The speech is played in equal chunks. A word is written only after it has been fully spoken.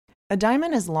A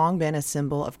diamond has long been a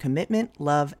symbol of commitment,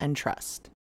 love, and trust.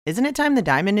 Isn't it time the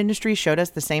diamond industry showed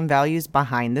us the same values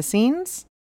behind the scenes?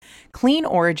 Clean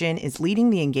Origin is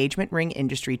leading the engagement ring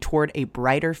industry toward a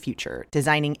brighter future,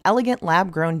 designing elegant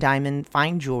lab-grown diamond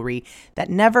fine jewelry that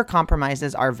never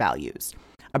compromises our values.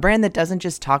 A brand that doesn't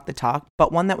just talk the talk,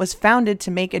 but one that was founded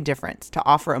to make a difference, to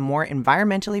offer a more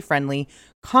environmentally friendly,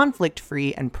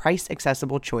 conflict-free, and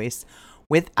price-accessible choice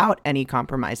without any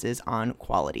compromises on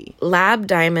quality. Lab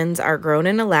diamonds are grown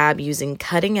in a lab using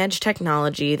cutting-edge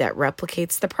technology that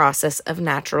replicates the process of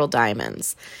natural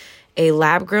diamonds. A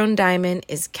lab-grown diamond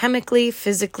is chemically,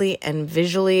 physically, and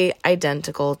visually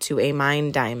identical to a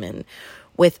mined diamond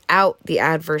without the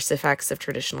adverse effects of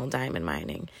traditional diamond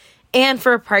mining. And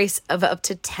for a price of up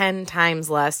to 10 times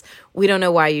less, we don't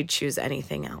know why you'd choose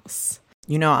anything else.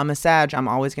 You know, I'm a Sag. I'm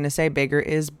always going to say bigger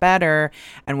is better.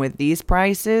 And with these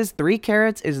prices, 3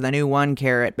 carats is the new 1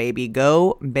 carat, baby.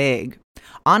 Go big.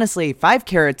 Honestly, 5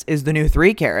 carats is the new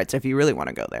 3 carats if you really want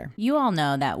to go there. You all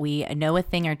know that we know a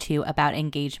thing or two about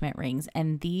engagement rings,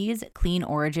 and these Clean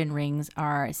Origin rings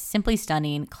are simply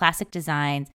stunning, classic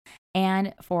designs,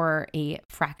 and for a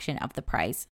fraction of the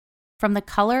price. From the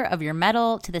color of your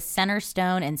metal to the center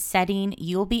stone and setting,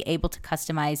 you'll be able to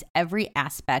customize every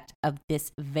aspect of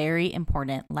this very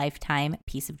important lifetime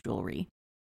piece of jewelry.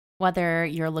 Whether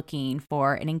you're looking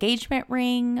for an engagement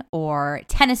ring or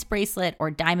tennis bracelet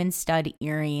or diamond stud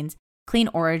earrings, Clean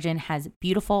Origin has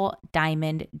beautiful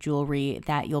diamond jewelry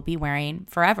that you'll be wearing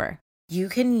forever. You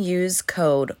can use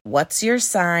code What's Your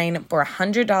Sign for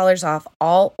 $100 off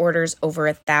all orders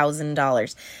over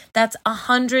 $1,000. That's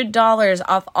 $100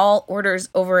 off all orders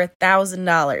over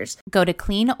 $1,000. Go to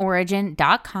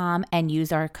cleanorigin.com and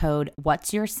use our code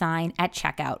What's Your Sign at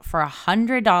checkout for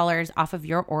 $100 off of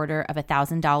your order of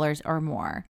 $1,000 or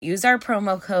more. Use our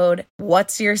promo code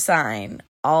What's Your Sign,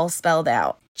 all spelled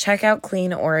out. Check out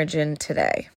Clean Origin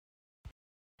today.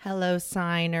 Hello,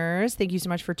 signers. Thank you so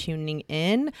much for tuning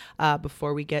in.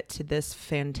 Before we get to this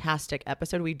fantastic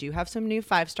episode, we do have some new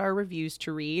 5-star reviews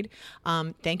to read.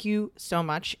 Thank you so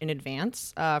much in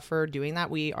advance for doing that.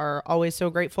 We are always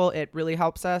so grateful. It really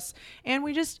helps us, and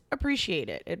we just appreciate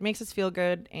it. It makes us feel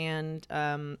good, and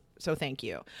so thank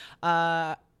you.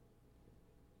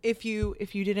 If you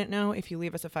didn't know, if you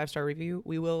leave us a 5-star review,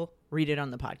 we will read it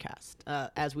on the podcast,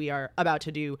 as we are about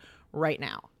to do right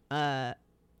now.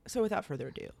 So without further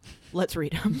ado, let's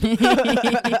read them.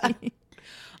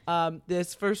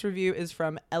 This first review is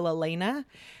from Ella Lena,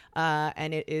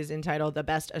 and it is entitled The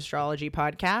Best Astrology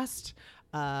Podcast.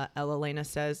 Ella Lena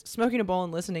says, smoking a bowl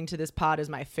and listening to this pod is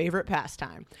my favorite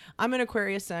pastime. I'm an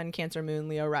Aquarius sun, Cancer moon,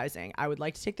 Leo rising. I would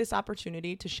like to take this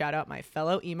opportunity to shout out my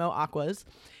fellow emo aquas.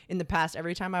 In the past,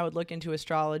 every time I would look into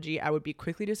astrology, I would be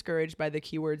quickly discouraged by the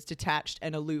keywords detached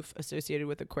and aloof associated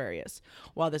with Aquarius.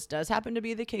 While this does happen to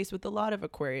be the case with a lot of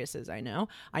Aquariuses I know,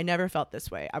 I never felt this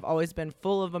way. I've always been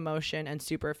full of emotion and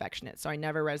super affectionate, so I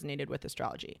never resonated with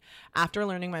astrology. After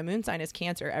learning my moon sign is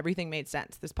Cancer, everything made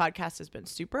sense. This podcast has been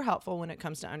super helpful when it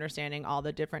comes to understanding all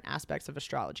the different aspects of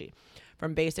astrology.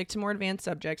 From basic to more advanced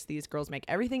subjects, these girls make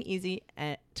everything easy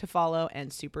to follow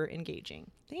and super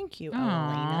engaging. Thank you,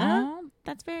 Elena.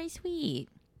 That's very sweet.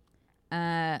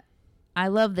 I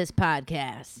love this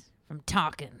podcast from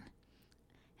Talking.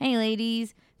 Hey,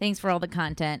 ladies. Thanks for all the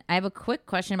content. I have a quick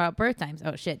question about birth times.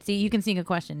 Oh, shit. See, you can sneak a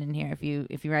question in here if you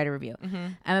write a review. Mm-hmm.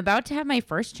 I'm about to have my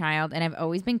first child, and I've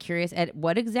always been curious at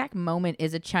what exact moment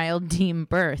is a child deemed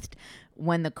birthed?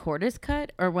 When the cord is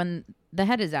cut, or when the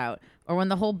head is out, or when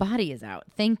the whole body is out?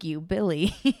 Thank you,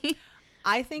 Billy.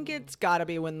 I think it's got to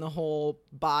be when the whole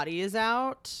body is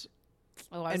out.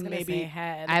 Oh, I was going to say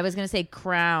head. I was going to say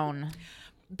crown.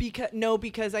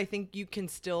 Because I think you can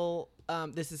still,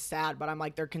 this is sad, but I'm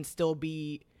like, there can still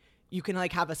be, you can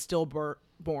like have a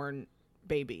stillborn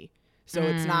baby. So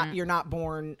it's not, you're not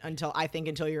born until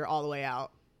you're all the way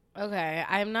out. Okay,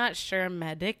 I'm not sure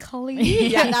medically.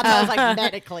 Yeah, that's what I was like,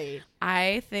 medically.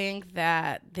 I think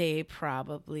that they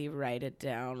probably write it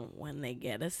down when they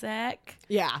get a sec.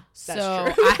 Yeah, that's so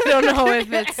true. I don't know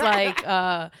if it's like,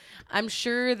 I'm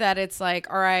sure that it's like,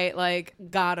 all right, like,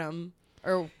 got him,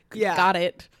 or got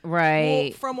it.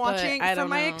 Right. Well, from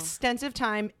my extensive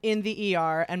time in the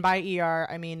ER, and by ER,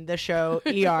 I mean the show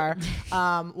ER,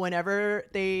 whenever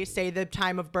they say the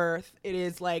time of birth, it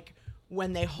is like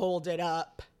when they hold it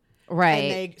up. Right.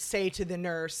 And they say to the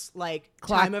nurse, like,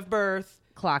 time of birth,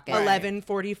 clock it.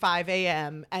 11:45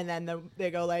 a.m. And then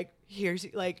they go, like, here's,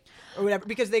 like, or whatever.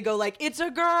 Because they go, like, it's a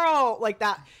girl. Like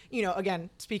that, you know, again,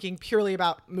 speaking purely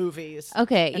about movies.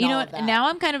 Okay. You know what? Now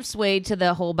I'm kind of swayed to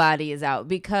the whole body is out.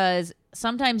 Because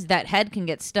sometimes that head can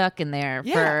get stuck in there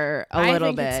for a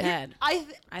little bit. It's head.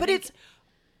 But it's...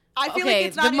 I feel like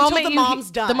it's not until the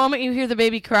mom's done. The moment you hear the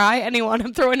baby cry, anyone,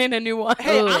 I'm throwing in a new one.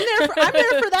 Hey, I'm there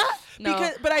for that.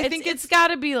 No, But I think it's got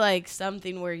to be like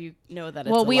something where you know that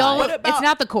it's Well, we all. alive. It's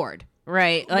not the cord,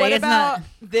 right? Like what it's about not.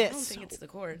 this? I don't think it's the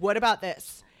cord. What about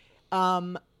this?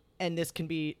 And this can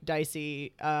be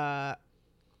dicey.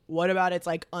 What about it's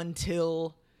like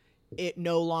until it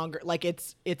no longer like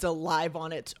it's alive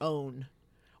on its own,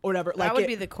 or whatever. Like That would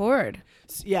be the cord.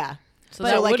 yeah. So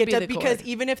that would be the because cord.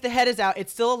 even if the head is out,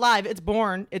 it's still alive. It's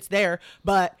born. It's there,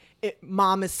 but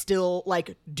mom is still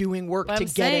like doing work But to I'm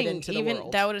get saying, it into the even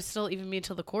world. that would still even be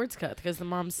until the cord's cut because the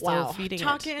mom's still feeding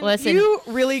it. Listen, you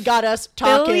really got us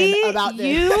talking Billy, about this.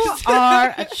 you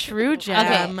are a true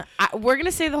gem. We're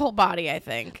gonna say the whole body, I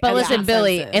think. But as listen,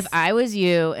 Billy, consensus. if I was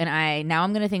you and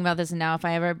I'm gonna think about this, and now if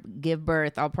I ever give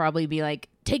birth, I'll probably be like,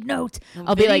 take notes.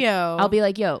 I'll be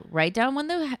like, yo, write down when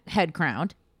the head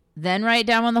crowned, then write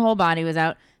down when the whole body was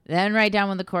out, then write down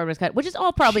when the cord was cut, which is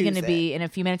all probably going to be in a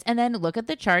few minutes, and then look at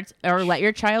the charts or let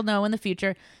your child know in the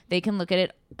future. They can look at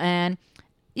it and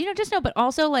just know. But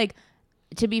also, like,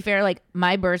 to be fair, like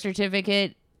my birth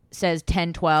certificate says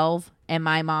 10/12, and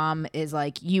my mom is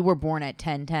like, you were born at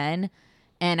 10/10.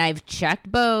 And I've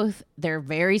checked both. They're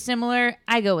very similar.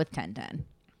 I go with 10/10.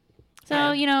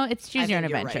 So, it's choose your own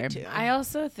adventure. I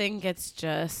also think it's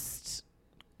just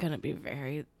gonna be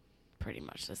pretty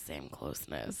much the same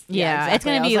closeness. Yeah, exactly. it's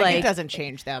going to be it doesn't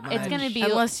change that much. it's going to be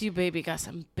Unless you baby got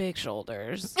some big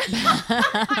shoulders.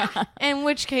 In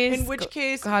which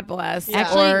case, God bless.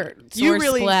 Yeah. Or you source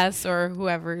really- bless or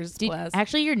whoever's bless.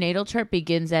 Actually, your natal chart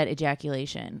begins at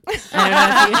ejaculation.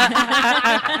 I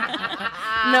don't know if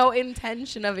you No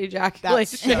intention of That's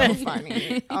ejaculation. so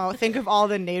funny. Oh, think of all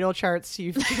the natal charts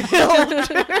you've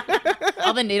killed.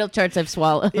 all the natal charts I've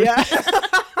swallowed. Yeah.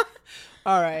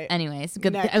 All right. Anyways,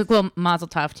 good. Next. Well, mazel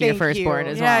tov to your Thank firstborn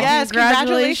you. as Yeah, well. Yes,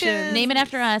 Congratulations. congratulations. Name it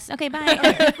after us. Okay,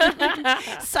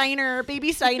 bye. Signer,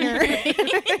 baby signer.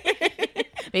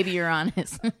 Baby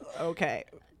Uranus. Okay.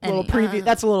 Any- Little preview.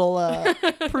 That's a little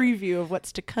preview of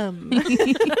what's to come.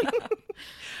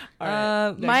 All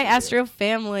right. My Astro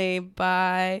Family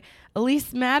by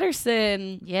Elise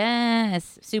Matterson.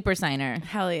 Yes, super signer.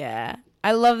 Hell yeah.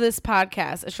 I love this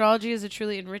podcast. Astrology is a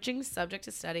truly enriching subject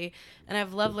to study, and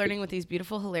I've loved learning with these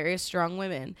beautiful, hilarious, strong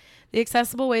women. The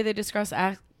accessible way they discuss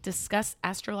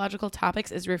astrological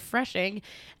topics is refreshing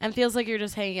and feels like you're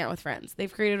just hanging out with friends.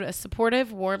 They've created a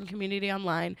supportive, warm community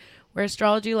online where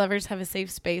astrology lovers have a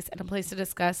safe space and a place to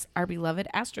discuss our beloved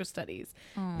astro studies.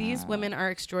 These women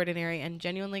are extraordinary and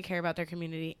genuinely care about their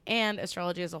community and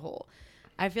astrology as a whole.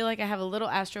 I feel like I have a little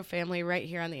astro family right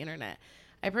here on the internet.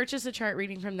 I purchased a chart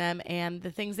reading from them, and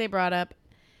the things they brought up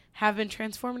have been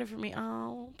transformative for me.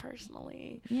 Oh,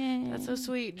 personally. Yeah. That's so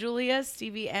sweet. Julia,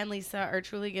 Stevie, and Lisa are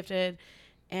truly gifted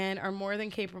and are more than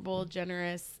capable,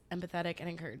 generous, empathetic, and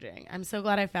encouraging. I'm so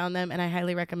glad I found them, and I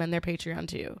highly recommend their Patreon,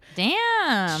 too.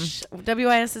 Damn.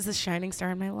 WIS is a shining star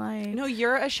in my life. No,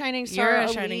 you're a shining star. You're a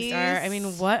shining star. I mean,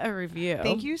 what a review.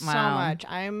 Thank you so Wow. much.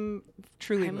 I'm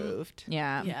truly moved.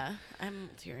 Yeah. Yeah, I'm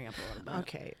tearing up a little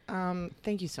bit. Okay.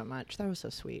 Thank you so much. That was so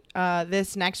sweet.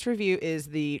 This next review is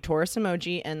the Taurus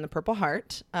emoji and the purple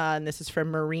heart. And this is from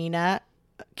Marina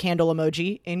Candle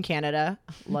Emoji in Canada.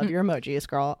 Love your emojis,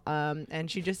 girl.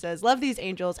 And she just says, love these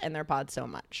angels and their pod so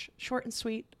much. Short and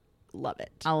sweet. Love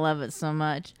it. I love it so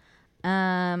much.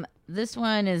 This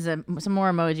one is some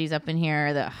more emojis up in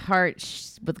here. The heart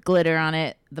with glitter on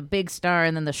it, the big star,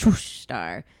 and then the swoosh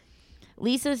star.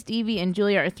 Lisa, Stevie, and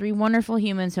Julia are three wonderful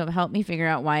humans who have helped me figure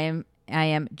out why I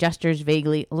am gestures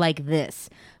vaguely like this.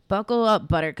 Buckle up,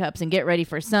 buttercups, and get ready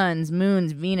for suns,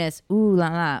 moons, Venus, ooh la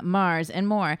la, Mars, and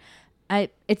more.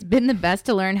 It's been the best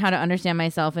to learn how to understand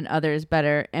myself and others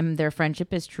better, and their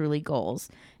friendship is truly goals.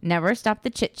 Never stop the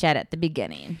chit-chat at the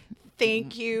beginning.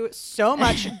 Thank you so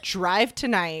much. Drive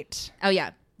tonight. Oh,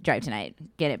 yeah. Drive tonight.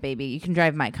 Get it, baby. You can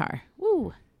drive my car.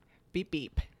 Woo. Beep,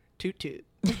 beep. Toot, toot.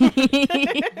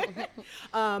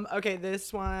 Okay,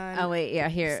 this one. Oh, wait. Yeah,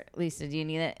 here. Lisa, do you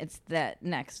need it? It's that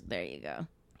next. There you go.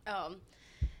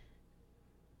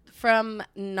 From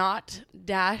not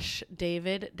dash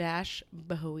David dash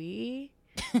Bowie.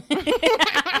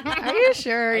 Are you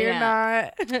sure you're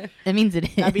not? That means it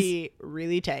is. That'd be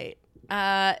really tight.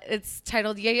 It's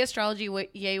titled Yay Astrology,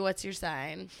 Yay What's Your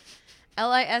Sign?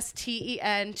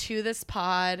 LISTEN to this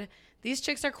pod. These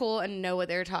chicks are cool and know what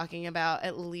they're talking about.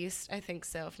 At least I think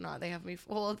so. If not, they have me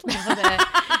fooled. Love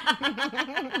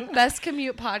it. Best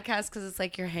commute podcast because it's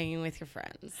like you're hanging with your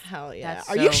friends. Hell yeah. That's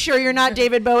Are you so- sure you're not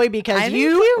David Bowie? Because I think you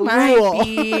you might rule.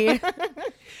 be.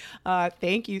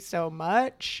 Thank you so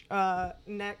much.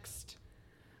 Next.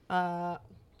 Do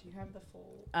you have the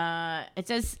full? It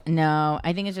says no.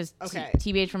 I think it's just Okay.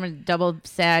 TBH from a double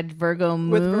sad Virgo moon.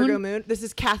 With Virgo Moon. This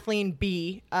is Kathleen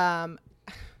B.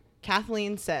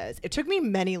 Kathleen says, it took me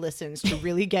many listens to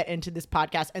really get into this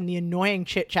podcast and the annoying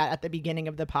chit chat at the beginning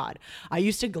of the pod. I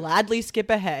used to gladly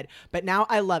skip ahead, but now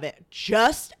I love it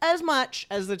just as much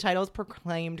as the title's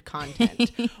proclaimed content.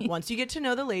 Once you get to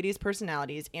know the ladies'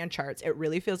 personalities and charts, it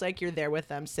really feels like you're there with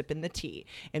them sipping the tea.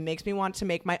 It makes me want to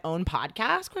make my own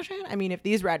podcast, question. I mean, if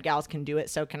these rad gals can do it,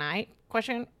 so can I,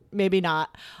 question. Maybe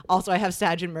not. Also, I have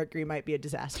Sag and Mercury, might be a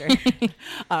disaster.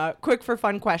 Quick for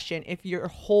fun question. If your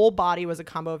whole body was a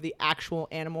combo of the actual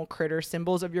animal critter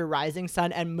symbols of your rising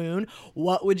sun and moon,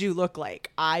 what would you look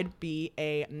like? I'd be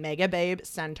a mega babe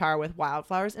centaur with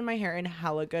wildflowers in my hair and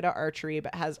hella good at archery,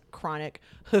 but has chronic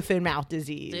hoof and mouth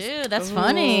disease. Dude, that's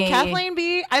funny. Kathleen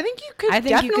B., I think you could I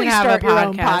think you definitely could have start a your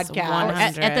own podcast, podcast.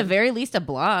 100. At the very least, a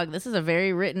blog. This is a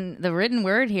very the written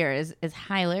word here is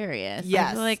hilarious.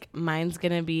 Yes. I feel like mine's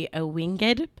gonna be a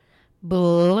winged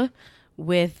bull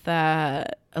with a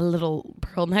little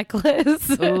pearl necklace.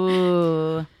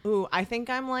 Ooh. Ooh, I think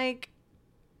I'm like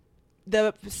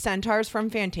the centaurs from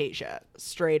Fantasia,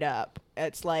 straight up.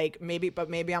 It's like maybe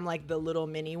I'm like the little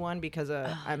mini one because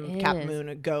I'm it Cap is. Moon,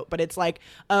 a goat, but it's like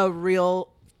a real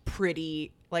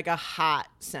pretty, like a hot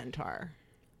centaur.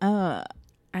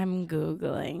 I'm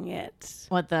Googling it.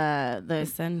 What the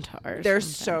Centaurs. They're from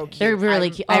so Fantasia. cute. they're really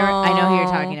I'm- cute. I know who you're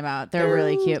talking about. They're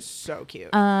really cute. So cute.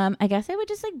 I guess I would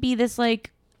just like be this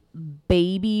like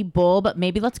baby bull, but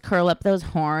maybe let's curl up those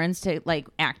horns to like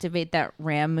activate that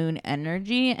ram moon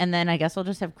energy, and then I guess I'll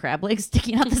just have crab legs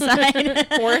sticking out the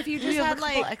side. Or if you just We have had a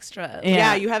couple like extra.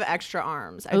 yeah, you have extra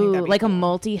arms. I think Ooh, that'd be like a cool.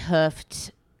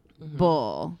 multi-hoofed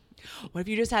bull. What if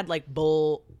you just had like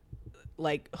bull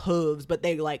like hooves, but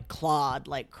they like clawed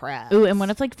like crabs? Ooh, and when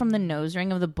it's like from the nose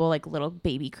ring of the bull, like little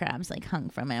baby crabs like hung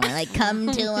from it, and we're like, "Come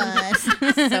to us."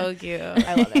 So cute.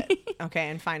 I love it. Okay,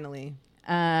 and finally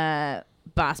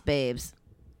Boss babes.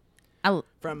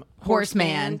 from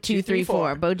Horseman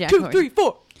 234, BoJack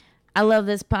 234. I love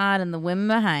this pod and the women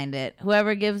behind it.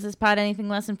 Whoever gives this pod anything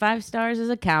less than 5 stars is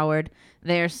a coward.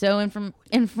 They are so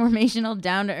informational,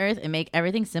 down to earth, and make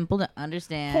everything simple to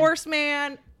understand.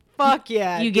 Horseman. Fuck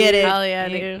yeah. You get it. Hell yeah,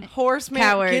 dude. Horseman.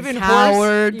 Cowards. Giving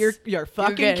Cowards. horse. You're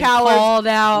fucking getting cowards. called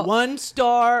out.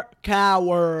 1-star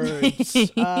cowards.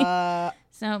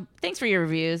 So thanks for your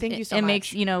reviews. Thank you so It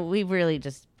much. makes, we really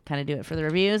just kind of do it for the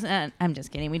reviews. And I'm just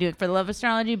kidding. We do it for the love of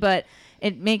astrology, but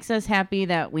it makes us happy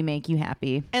that we make you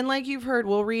happy. And like you've heard,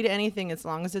 we'll read anything as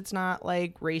long as it's not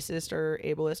like racist or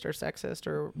ableist or sexist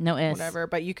or No is. whatever.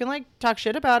 But you can like talk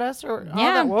shit about us or all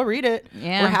Yeah. that. We'll read it.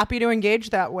 Yeah. We're happy to engage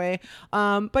that way.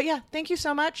 But yeah, thank you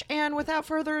so much. And without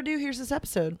further ado, here's this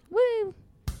episode. Woo!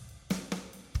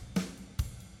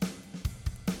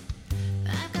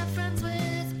 I've got friends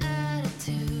with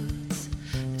attitudes,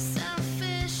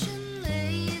 selfish and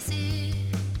lazy.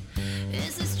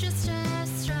 Is this just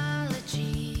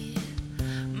astrology?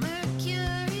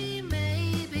 Mercury,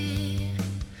 maybe.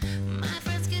 My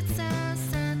friends get so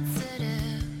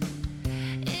sensitive,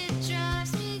 it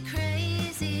drives me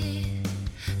crazy.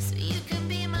 So you can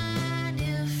be my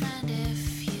new friend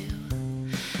if you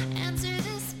answer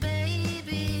this,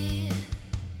 baby.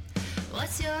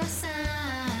 What's your sign?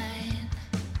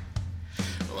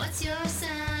 What's your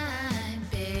sign,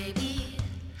 baby?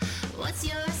 What's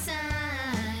your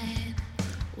sign?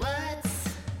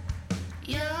 What's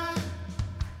your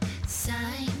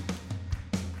sign?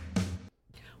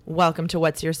 Welcome to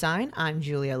What's Your Sign? I'm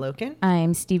Julia Loken.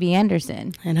 I'm Stevie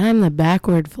Anderson. And I'm the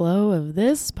backward flow of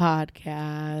this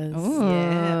podcast.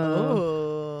 Yeah.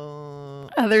 Oh.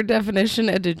 Other definition,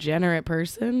 a degenerate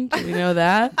person. Do we know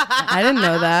that? I didn't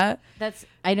know that.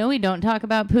 I know we don't talk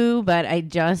about poo, but I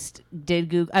just did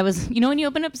Google. I was, when you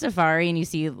open up Safari and you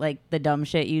see like the dumb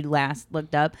shit you last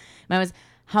looked up, mine was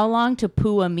how long to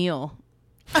poo a meal.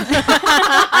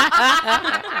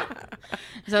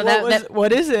 So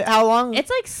What is it? How long? it's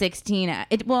like 16.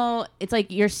 It's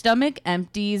like your stomach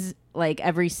empties like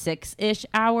every 6-ish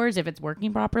hours if it's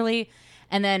working properly.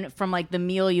 And then from like the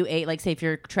meal you ate, like say if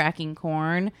you're tracking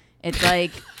corn, it's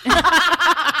like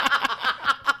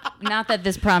not that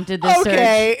this prompted this search.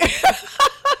 okay.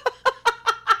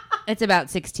 It's about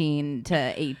 16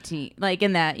 to 18, like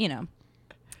in that,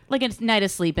 like a night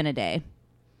of sleep in a day.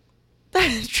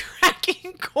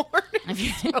 Tracking corn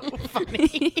is so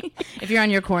funny. If you're on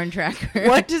your corn tracker.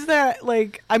 What does that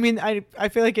like? I mean, I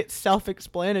feel like it's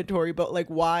self-explanatory, but like,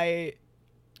 why?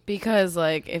 Because,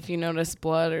 like, if you notice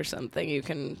blood or something, you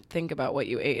can think about what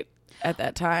you ate at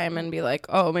that time and be like,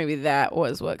 oh, maybe that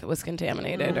was what was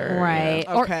contaminated. Or Right.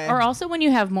 Okay. Or also when you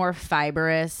have more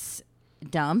fibrous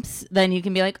dumps, then you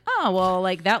can be like, oh, well,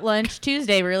 like that lunch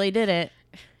Tuesday really did it.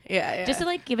 Yeah. Just to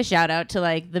like give a shout out to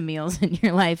like the meals in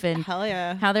your life and Hell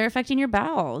yeah. how they're affecting your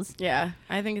bowels. Yeah.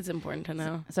 I think it's important to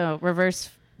know. So reverse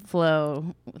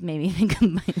flow made me think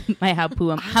of my how you poo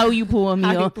a How you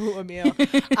meal. poo a meal.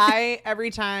 Every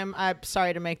time, I'm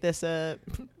sorry to make this a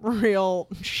real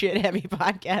shit heavy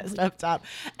podcast up top.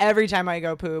 Every time I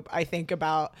go poop, I think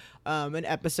about an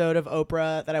episode of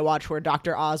Oprah that I watched where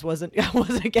Dr. Oz was a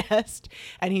guest,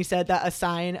 and he said that a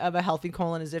sign of a healthy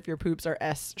colon is if your poops are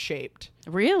S-shaped.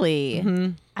 Really?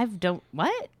 Mm-hmm.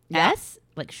 What? Yeah. S?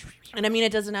 Like And I mean,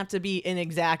 it doesn't have to be an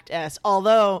exact S,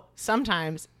 although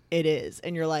sometimes it is,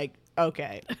 and you're like,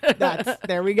 okay,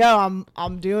 there we go.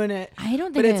 I'm doing it. I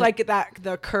don't think But it's like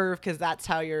the curve, because that's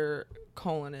how your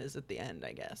colon is at the end,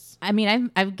 I guess. I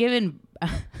mean, I've given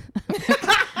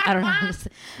I don't know.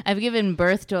 I've given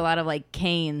birth to a lot of like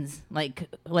canes, like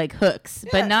hooks,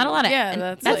 but not a lot of. Yeah, and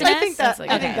that's an like- I think S? that like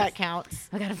I an think S. that counts.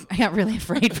 I got really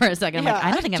afraid for a second. I'm like, Yeah,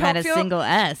 I don't think I've don't had a feel- single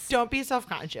S. Don't be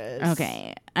self-conscious.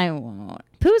 Okay, I won't.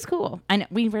 Poo's cool. I know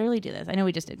we rarely do this. I know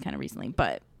we just did kind of recently,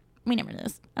 but we never do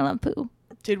this. I love poo.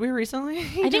 Did we recently?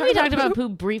 I think we talked about poo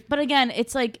brief, but again,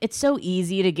 it's like it's so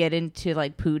easy to get into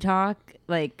like poo talk.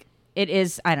 Like it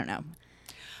is. I don't know.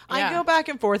 I Yeah. go back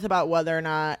and forth about whether or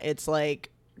not it's like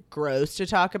gross to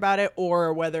talk about it,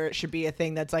 or whether it should be a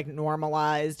thing that's like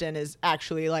normalized and is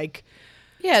actually like,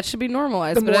 Yeah, it should be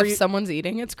normalized. The But more if you- some's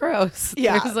eating, it's gross.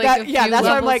 yeah, There's, like, a yeah. few That's why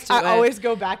I'm levels like, to I it. always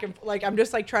go back and like, I'm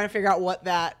just like trying to figure out what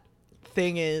that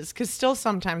thing is, because still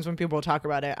sometimes when people talk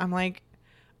about it, I'm like,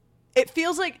 it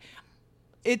feels like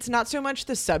it's not so much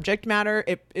the subject matter.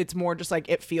 It's more just like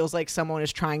it feels like someone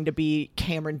is trying to be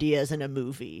Cameron Diaz in a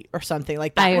movie or something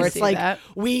like that. I Where it's see like, that.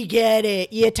 we get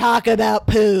it. You talk about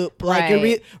poop, like you're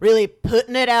Right. really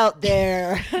putting it out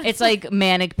there. It's like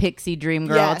manic pixie dream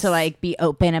girl Yes. to like be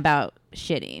open about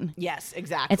shitting. Yes,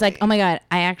 exactly. It's like, oh my god,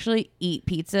 I actually eat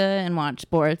pizza and watch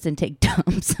sports and take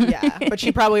dumps. yeah, but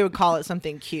she probably would call it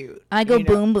something cute. I go you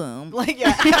know? boom boom. Like,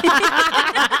 yeah.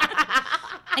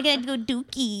 I gotta go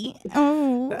dookie.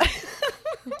 Oh.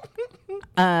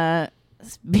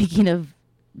 Speaking of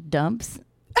dumps,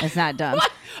 it's not dumps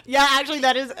Yeah, actually,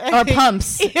 that is. or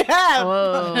pumps. Yeah.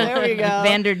 Whoa. There we go.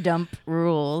 Vanderdump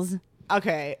rules.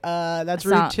 Okay, that's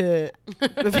Saw- rude to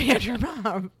the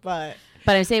Vanderpump, but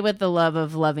But I say with the love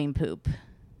of loving poop,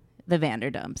 the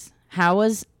Vanderdumps. How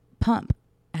was Pump?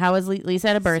 How was Lisa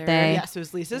had a birthday? yes, it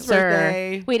was Lisa's Sir.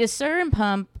 birthday. Wait, is Sir and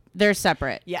Pump, they're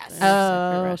separate? Yes. Oh,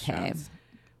 separate okay. restaurants.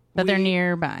 But they're We-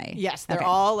 nearby. Yes, they're Okay.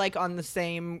 all like on the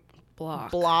same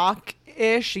Block.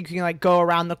 block-ish. You can like go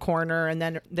around the corner, and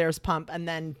then there's Pump, and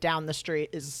then down the street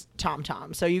is Tom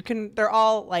Tom. So you can. They're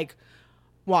all like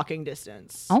walking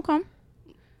distance. Okay.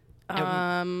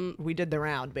 We did the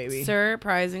round, baby.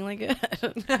 Surprisingly good.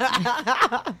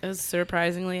 It was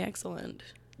surprisingly excellent.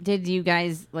 Did you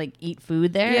guys like eat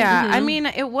food there? Yeah, I mean,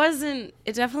 it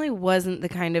definitely wasn't the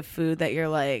kind of food that you're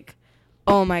like,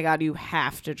 oh my God, you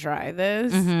have to try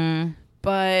this. Mm-hmm.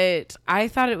 But I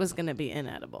thought it was going to be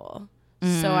inedible.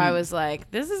 So I was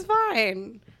like, this is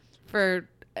fine for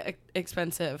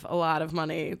expensive, a lot of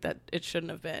money that it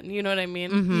shouldn't have been. You know what I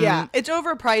mean? Yeah, it's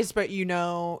overpriced, but you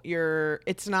know you're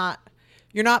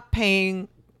not paying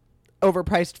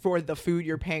overpriced for the food.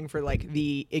 You're paying for like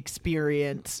the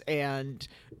experience and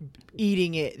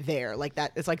eating it there. Like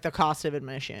that, it's like the cost of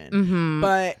admission.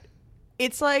 But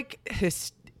it's like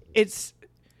it's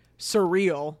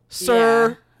surreal.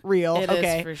 Real, It is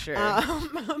okay, for sure.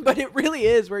 but it really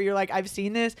is where you're like, I've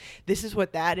seen this. This is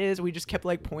what that is. We just kept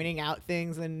like pointing out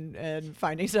things and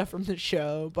finding stuff from the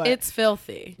show, but It's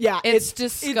filthy. Yeah, It's it's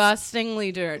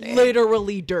disgustingly dirty.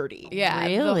 literally dirty. Yeah,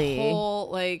 Really? the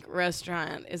whole like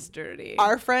restaurant is dirty.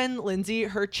 Our friend Lindsay,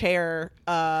 her chair,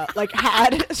 like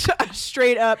had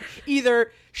straight up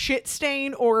either shit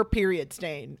stain or period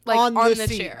stain Like, on on the the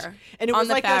seat. chair. And it On was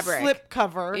the like fabric. a slip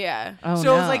cover. Yeah. Oh,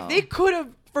 So it was no. like they could have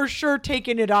for sure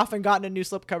taken it off and gotten a new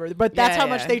slip cover, but that's Yeah, how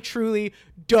much yeah. they truly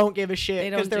don't give a shit, They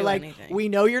because don't they're do like, anything. we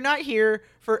know you're not here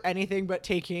for anything but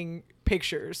taking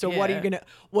pictures. So what are you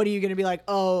Yeah. gonna be like?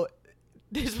 Oh,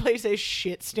 this place has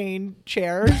shit stained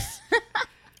chairs.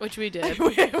 Which we did.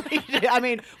 We did. I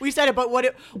mean, we said it, but what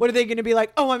are they going to be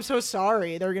like? Oh, I'm so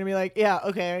sorry. They're going to be like, yeah,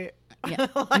 okay. Yeah.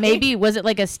 Like, Maybe was it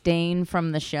like a stain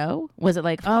from the show? Was it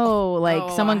like, oh, like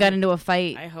Oh, someone got into a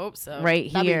fight I hope so.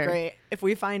 right that'd here? be great if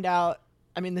we find out.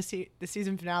 I mean, the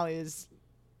season finale is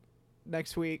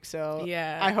next week, so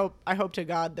Yeah. I hope to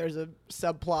God there's a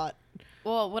subplot.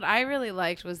 Well, what I really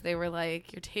liked was they were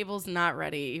like, your table's not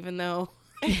ready, even though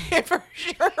For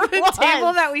sure, the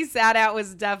table that we sat at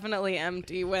was definitely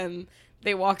empty when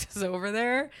they walked us over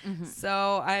there.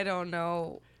 So I don't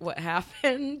know what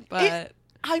happened, but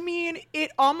I mean,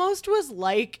 it almost was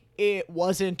like it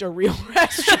wasn't a real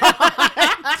restaurant.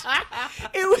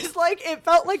 It was like, it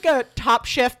felt like a Top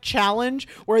Chef challenge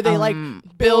where they like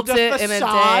build Built a it in a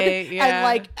facade day, and yeah.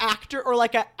 like actor or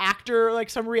like a actor, like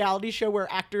some reality show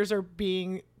where actors are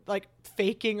being like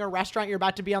faking a restaurant. You're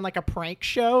about to be on like a prank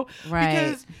show. Right.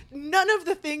 Because none of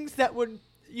the things that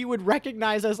you would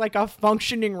recognize as like a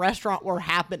functioning restaurant were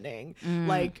happening.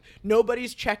 Like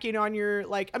nobody's checking on your,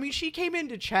 like, I mean, she came in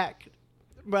to check,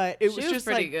 but it was She was just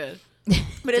pretty like, good.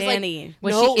 but it's Danny.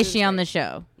 Was No. she? Is she on the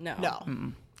show? No.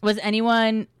 no. Was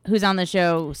anyone who's on the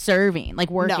show serving,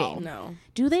 like working? No.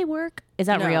 Do they work? Is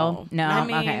that real? No. I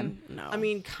mean, Okay. no. I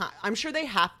mean, I'm sure they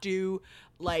have to,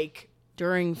 like,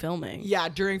 during filming. yeah,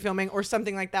 during filming or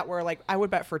something like that, where like I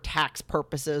would bet for tax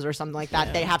purposes or something like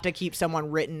that, they have to keep someone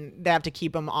written. They have to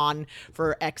keep them on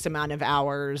for X amount of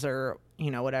hours or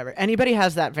whatever. Anybody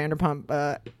has that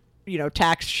Vanderpump,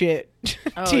 tax shit.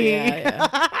 Oh, tea.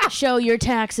 yeah. Show your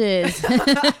taxes.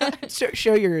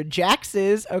 Show your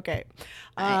jaxes. Okay.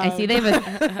 I see they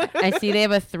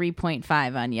have a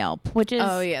 3.5 on Yelp, which is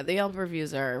Oh, yeah. The Yelp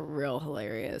reviews are real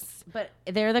hilarious. but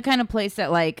they're the kind of place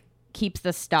that like keeps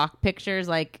the stock pictures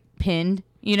like pinned,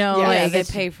 Yeah, like Yeah, they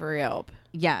it's- pay for Yelp.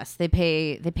 yes, they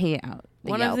pay it out.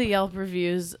 One Yelp. of the Yelp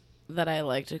reviews that I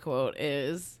like to quote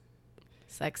is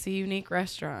sexy, unique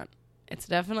restaurant. It's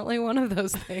definitely one of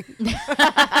those things.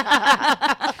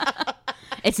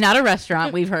 It's not a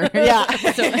restaurant, we've heard. Yeah.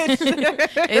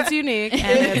 It's unique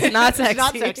and it's not sexy. It's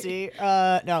not sexy.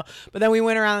 No. But then we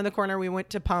went around in the corner. We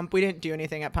went to Pump. We didn't do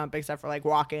anything at Pump except for like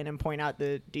walk in and point out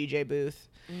the DJ booth.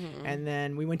 And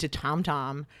then we went to Tom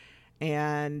Tom.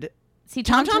 And See,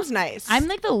 Tom Tom's nice. I'm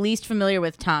like the least familiar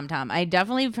with Tom Tom. I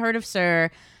definitely have heard of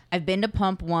Sir. I've been to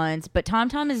Pump once, but Tom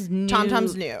Tom is new. Tom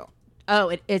Tom's new. Oh,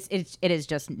 it is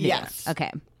just new. Yes.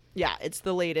 Okay. Yeah, it's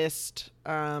the latest.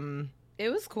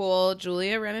 It was cool.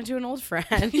 Julia ran into an old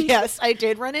friend. Yes, I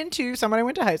did run into someone I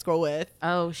went to high school with.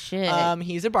 Oh shit.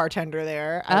 He's a bartender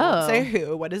there. I won't Oh. say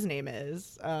who, what his name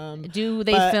is. Do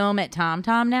they but- film at Tom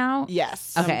Tom now?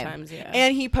 Yes. Okay. Sometimes, yeah.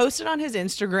 And he posted on his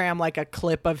Instagram like a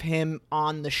clip of him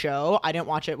on the show. I didn't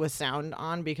watch it with sound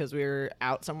on because we were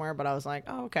out somewhere, but I was like,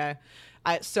 oh, okay.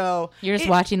 You're just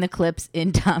watching the clips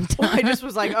in Tom Tom. I just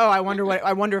was like, oh, I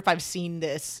wonder if I've seen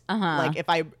this. Uh-huh. Like if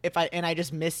I and I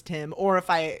just missed him, or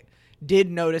if I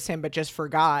did notice him but just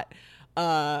forgot.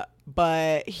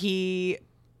 But it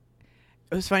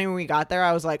was funny when we got there.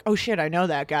 I was like, oh shit, I know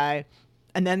that guy.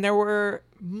 And then there were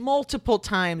multiple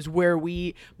times where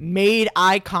we made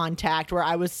eye contact, where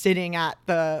I was sitting at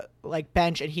the like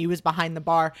bench and he was behind the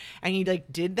bar, and he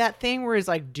like did that thing where he's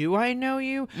like, do I know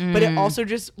you? But it also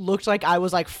just looked like I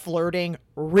was like flirting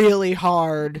really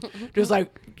hard, just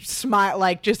like smile,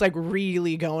 like just like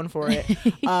really going for it.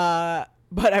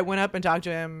 But I went up and talked to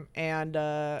him,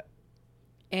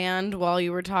 And while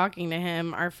you were talking to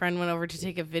him, our friend went over to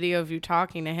take a video of you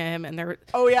talking to him, and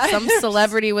oh yeah, some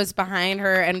celebrity was behind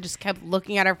her and just kept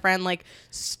looking at her friend like,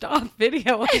 "Stop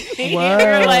videoing me!" Whoa.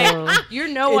 You're like, "You're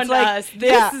no one to like- us.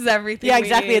 This yeah. is everything." yeah, we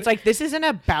exactly. need." It's like, this isn't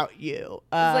about you.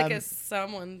 It's like a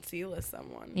someone C-list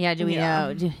someone. Yeah, do we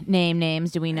Yeah. know? Name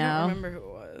names, do we I know? don't remember who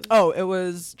it was. oh, it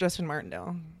was Justin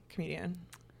Martindale, comedian.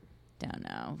 Don't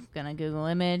know. Gonna Google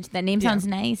image. That name Yeah. sounds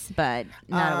nice, but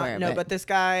not aware of no, it. but this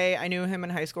guy, I knew him in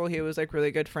high school. He was like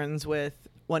really good friends with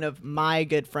one of my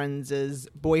good friends'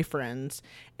 boyfriends,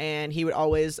 and he would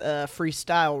always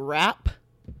freestyle rap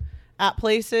at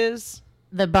places.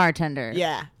 The bartender.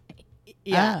 Yeah.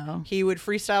 Yeah. Oh. He would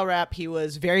freestyle rap. He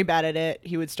was very bad at it.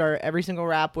 He would start every single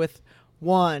rap with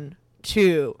 1,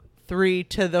 2, 3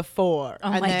 to the 4.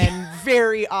 Oh and my then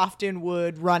very often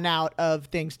would run out of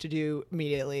things to do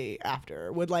immediately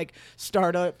after. Would like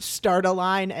start a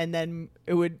line and then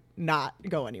it would not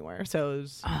go anywhere. So it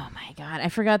was, Oh my god, I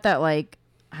forgot that like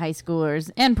high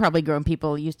schoolers and probably grown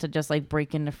people used to just like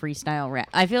break into freestyle rap.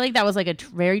 I feel like that was like a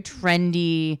very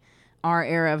trendy our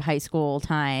era of high school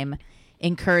time.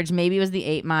 Encouraged, maybe it was the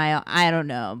 8 Mile. I don't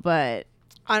know, but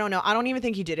I don't know. I don't even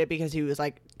think he did it because he was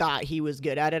like thought he was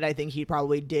good at it. I think he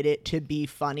probably did it to be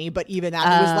funny. But even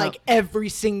that, it was like every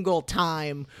single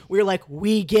time we were like,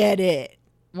 we get it.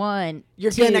 one,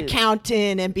 You're two. gonna count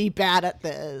in and be bad at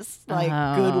this. Like,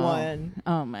 good Oh. one.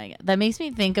 Oh my god, that makes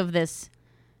me think of this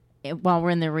while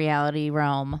we're in the reality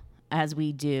realm, as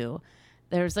we do.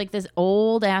 There's like this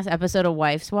old ass episode of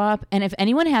Wife Swap, and if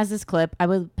anyone has this clip, I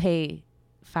would pay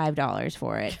 $5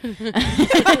 for it because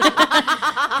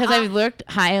I've looked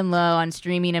high and low on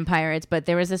streaming and pirates. But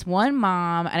there was this one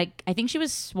mom, and I think she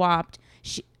was swapped.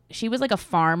 She was like a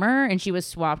farmer, and she was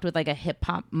swapped with like a hip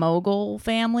hop mogul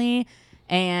family,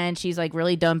 and she's like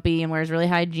really dumpy and wears really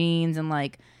high jeans and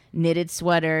like knitted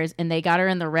sweaters, and they got her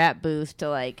in the rap booth to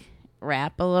like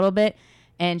rap a little bit.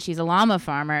 And she's a llama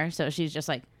farmer, so she's just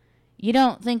like, "You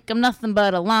don't think I'm nothing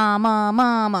but a llama,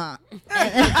 mama."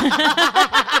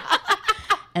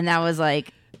 And that was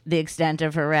like the extent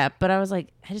of her rap. But I was like,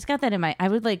 I just got that in my. I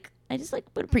just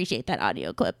would appreciate that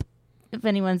audio clip. If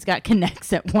anyone's got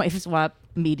connects at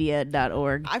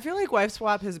wifeswapmedia.org. I feel like Wife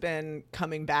Swap has been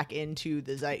coming back into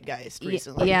the zeitgeist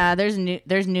recently. Yeah, there's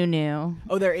new.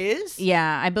 Oh, there is?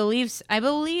 Yeah, I believe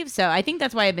so. I think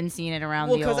that's why I've been seeing it around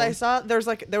Well, the because old. I saw there was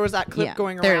that clip Yeah,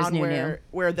 going there is around new.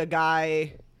 where the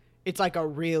guy, it's like a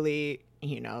really,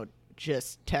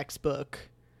 just textbook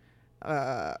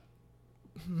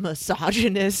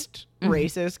misogynist,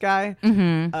 racist guy.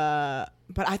 Mm-hmm.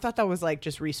 But I thought that was like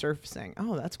just resurfacing.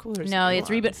 Oh, that's cool. There's No, some it's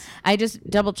nuance. I just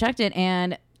double checked it,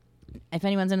 and if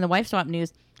anyone's in the Wife Swap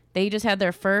news, they just had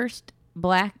their first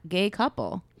black gay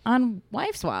couple on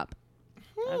Wife Swap,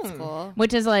 That's cool.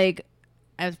 which is like,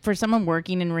 for someone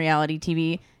working in reality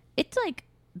TV, it's like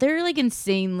they're like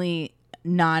insanely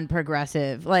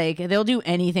non-progressive. Like they'll do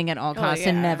anything at all costs to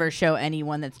yeah. never show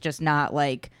anyone that's just not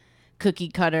like cookie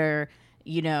cutter.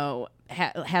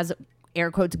 Has air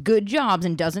quotes good jobs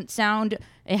and it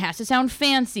has to sound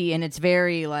fancy, and it's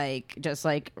very like just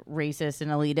like racist and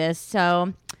elitist.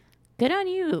 So good on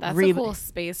you. That's a cool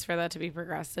space for that to be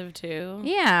progressive too.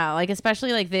 Yeah, like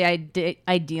especially like the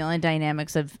ideal and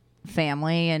dynamics of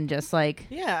family and just like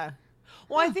Yeah.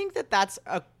 Well, I think that's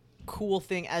a cool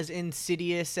thing, as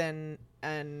insidious and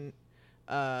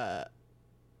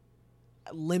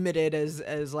limited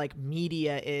as like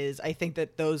media is. I think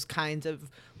that those kinds of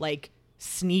like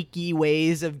sneaky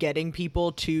ways of getting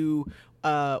people to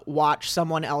watch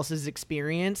someone else's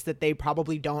experience that they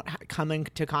probably don't come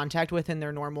into contact with in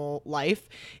their normal life,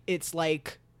 it's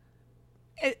like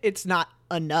it's not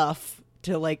enough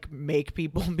to like make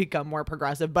people become more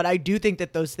progressive. But I do think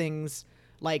that those things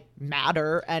like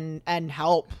matter and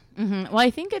help. Well, I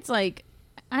think it's like,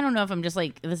 I don't know if I'm just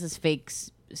like, this is fake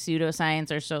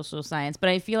pseudoscience or social science, but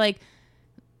I feel like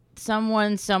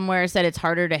someone somewhere said it's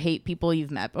harder to hate people you've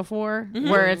met before,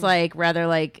 where it's like rather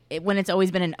like when it's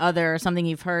always been an other or something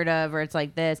you've heard of, or it's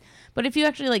like this. But if you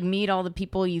actually like meet all the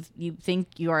people you think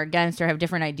you are against or have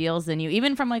different ideals than you,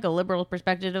 even from like a liberal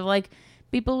perspective of like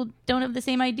people don't have the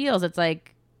same ideals, it's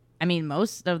like, I mean,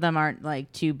 most of them aren't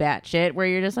like too batshit where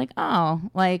you're just like, oh,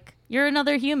 like you're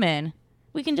another human.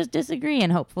 We can just disagree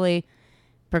and hopefully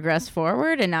progress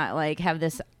forward and not like have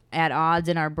this at odds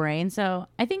in our brain. So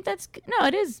I think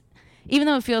it is, even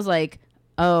though it feels like,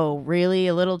 oh, really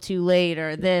a little too late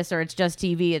or this, or it's just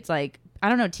TV. It's like, I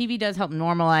don't know. TV does help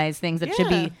normalize things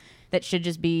that should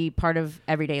just be part of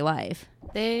everyday life.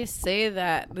 They say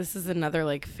that this is another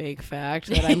like fake fact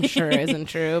that I'm sure isn't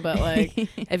true, but like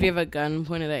if you have a gun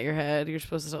pointed at your head, you're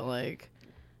supposed to like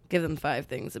give them 5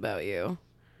 things about you.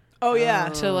 Oh yeah.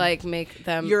 To like make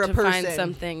them You're a to find person.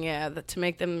 something, to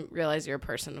make them realize you're a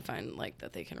person, to find like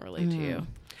that they can relate to you.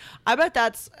 I bet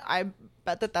that's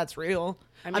real.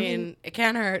 I mean, it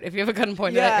can't hurt if you have a gun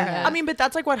pointed at your head. I mean, but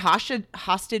that's like what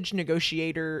hostage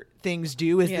negotiator things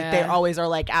do, is that they Yeah. always are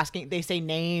like asking, they say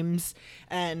names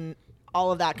and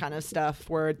all of that kind of stuff,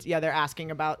 where it's, they're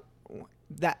asking about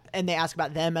that, and they ask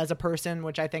about them as a person,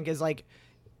 which I think is like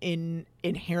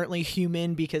inherently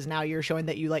human, because now you're showing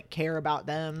that you like care about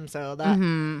them. So that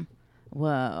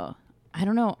Whoa. I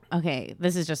don't know. Okay,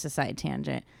 this is just a side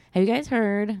tangent. Have you guys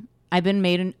heard? I've been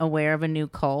made aware of a new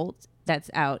cult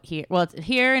that's out here. Well, it's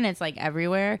here and it's like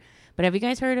everywhere. But have you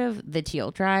guys heard of the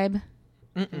Teal Tribe?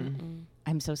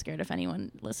 I'm so scared if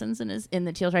anyone listens and is in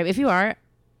the Teal Tribe. If you are,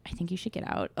 I think you should get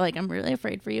out. Like, I'm really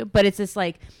afraid for you. But it's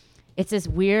this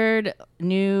weird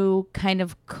new kind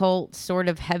of cult, sort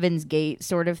of Heaven's Gate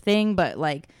sort of thing. But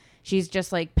like, she's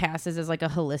just like passes as like a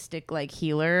holistic like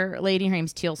healer lady. Her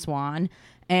name's Teal Swan.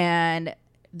 And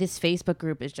this Facebook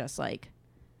group is just like,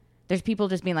 there's people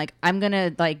just being like, I'm going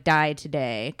to like die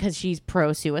today, because she's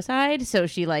pro suicide. So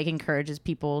she like encourages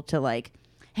people to like,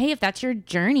 hey, if that's your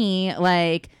journey,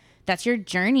 like that's your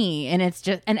journey. And it's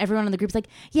just, and everyone in the group's like,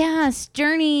 yes,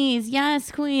 journeys.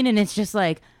 Yes, queen. And it's just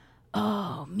like,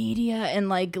 oh, media and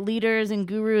like leaders and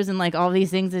gurus and like all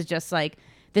these things is just like,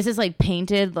 this is like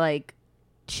painted like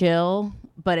chill,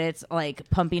 but it's like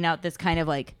pumping out this kind of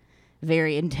like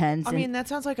very intense. I mean, that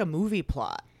sounds like a movie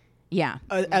plot. Yeah.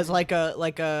 As like a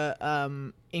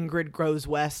Ingrid Grows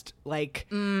West, like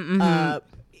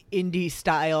indie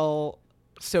style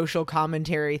social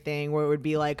commentary thing, where it would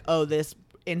be like, oh, this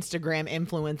Instagram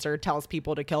influencer tells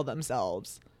people to kill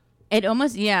themselves. It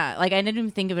almost, yeah. Like, I didn't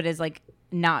even think of it as like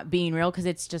not being real, because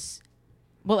it's just,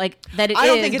 well, like that it is. I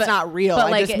don't think it's not real. but,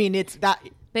 I like, just mean it's that.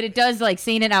 But it does, like,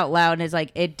 saying it out loud is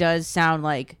like, it does sound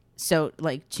like so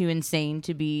like too insane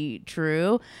to be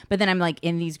true. But then I'm like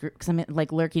in these groups, because I'm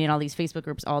like lurking in all these Facebook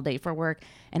groups all day for work,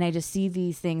 and I just see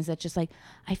these things that just like,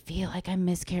 I feel like I'm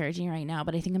miscarriaging right now,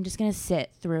 but I think I'm just gonna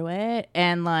sit through it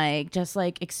and like just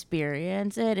like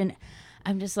experience it. And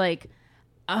I'm just like,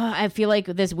 I feel like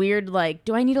this weird, like,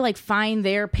 do I need to like find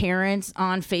their parents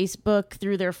on Facebook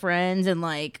through their friends and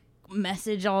like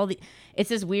message all the, it's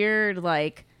this weird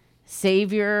like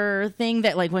savior thing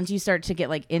that like once you start to get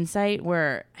like insight,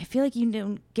 where I feel like you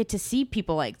don't get to see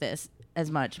people like this as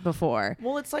much before.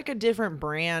 Well, it's like a different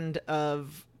brand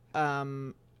of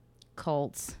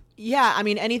Cults. yeah, I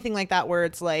mean anything like that where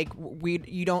it's like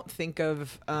you don't think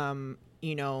of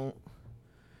you know,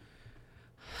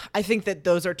 I think that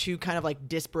those are two kind of like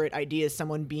disparate ideas,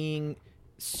 someone being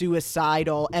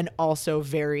suicidal and also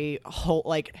very whole,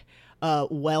 like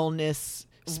wellness,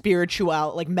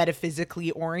 spiritual, like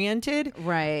metaphysically oriented.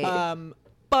 Right.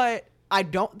 But I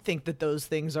don't think that those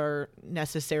things are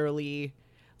necessarily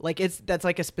like that's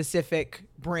like a specific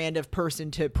brand of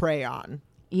person to prey on.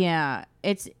 Yeah,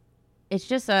 it's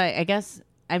just I guess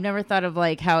I've never thought of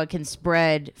like how it can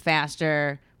spread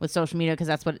faster with social media, because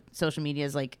that's what social media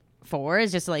is like for,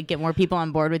 is just to like get more people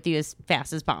on board with you as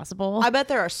fast as possible. I bet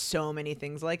there are so many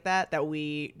things like that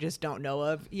we just don't know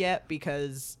of yet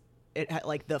because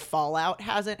like the fallout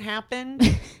hasn't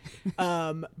happened.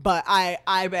 But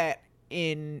I bet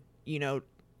in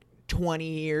 20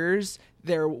 years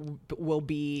there will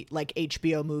be like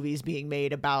HBO movies being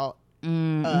made about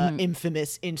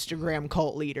infamous Instagram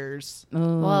cult leaders.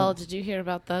 Well, did you hear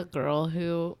about the girl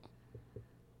who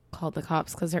called the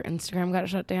cops because her Instagram got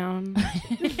shut down?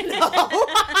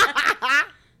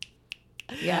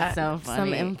 Yeah, That's so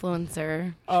funny. some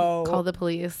influencer called the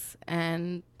police,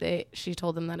 and she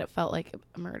told them that it felt like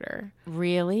a murder.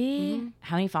 Really?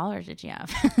 How many followers did she have?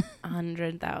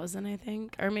 100,000, I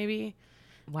think, or maybe.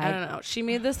 Why? I don't know. She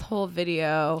made this whole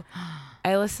video.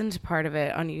 I listened to part of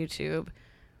it on YouTube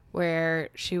where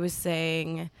she was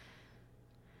saying,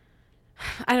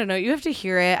 I don't know, you have to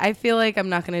hear it. I feel like I'm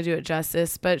not going to do it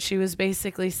justice, but she was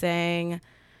basically saying,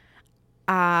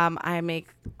 I make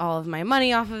all of my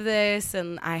money off of this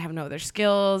and I have no other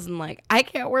skills, and like I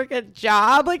can't work a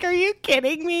job. Like, are you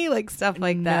kidding me? Like stuff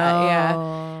like that.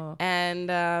 Yeah.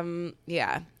 And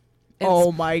yeah. It's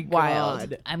Oh my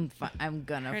wild. god. I'm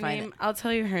gonna Her find name, it. I'll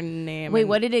tell you her name. Wait, and-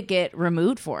 what did it get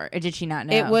removed for? Or did she not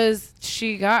know? It was,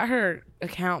 she got her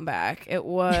account back. It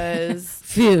was,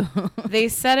 Phew. they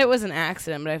said it was an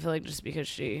accident, but I feel like just because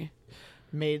she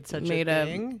Made such made a a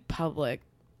thing. public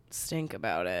stink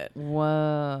about it.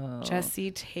 Whoa. Jesse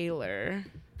Taylor,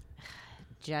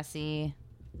 Jesse.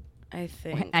 I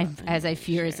think. As I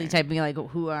furiously typing like,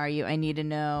 who are you? I need to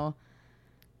know.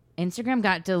 Instagram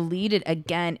got deleted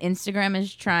again. Instagram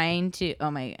is trying to. Oh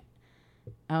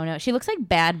no, she looks like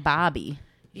Bad Bobby.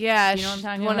 Yeah, You know what I'm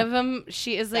talking one about? of them,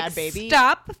 she is like, Bad Baby?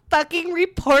 stop fucking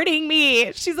reporting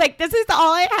me. She's like, this is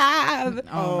all I have.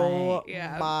 Oh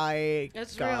Yeah. my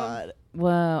That's real. god.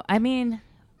 Whoa. I mean,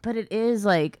 but it is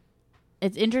like,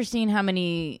 it's interesting how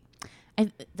many.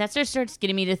 That just starts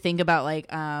getting me to think about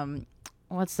like,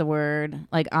 what's the word?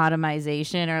 Like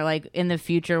automation, or like in the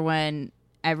future when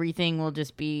everything will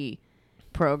just be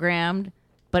programmed.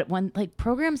 But when like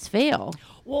programs fail.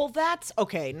 Well, that's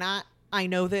okay. I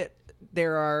know that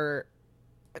there are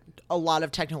a lot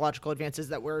of technological advances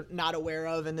that we're not aware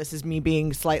of, and this is me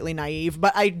being slightly naive,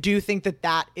 but I do think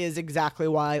that is exactly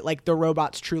why like the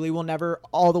robots truly will never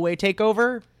all the way take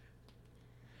over,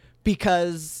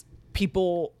 because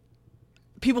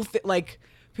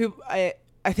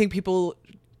I think people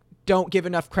don't give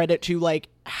enough credit to like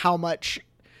how much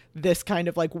this kind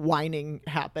of like whining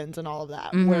happens and all of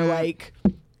that, where like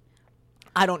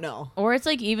I don't know. Or it's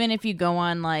like, even if you go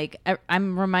on, like,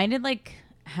 I'm reminded, like,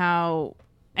 how,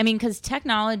 I mean, because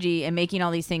technology and making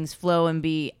all these things flow and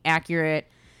be accurate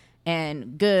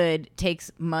and good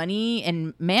takes money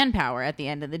and manpower at the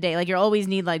end of the day. Like, you always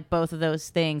need, like, both of those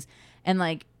things. And,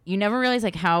 like, you never realize,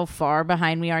 like, how far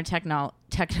behind we are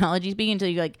technology speaking until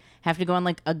you, like, have to go on,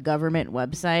 like, a government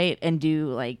website and do,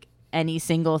 like, any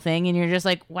single thing. And you're just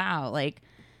like, wow, like,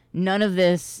 none of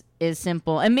this is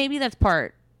simple. And maybe that's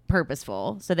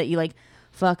purposeful, so that you like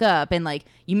fuck up and like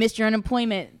you missed your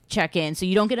unemployment check-in, so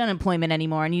you don't get unemployment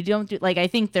anymore, and you don't do, like, I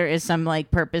think there is some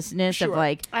like purposeness of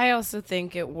like, I also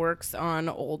think it works on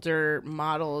older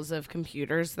models of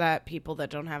computers that people that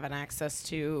don't have an access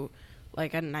to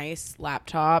like a nice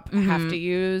laptop have to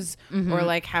use, or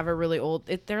like have a really old,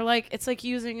 they're like, it's like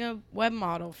using a web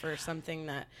model for something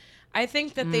that I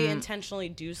think that they intentionally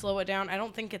do slow it down. I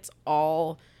don't think it's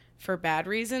all for bad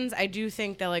reasons. I do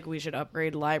think that like we should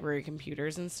upgrade library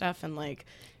computers and stuff, and like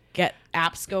get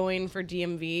apps going for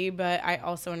DMV, but I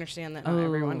also understand that not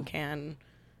everyone can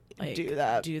like Do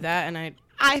that. and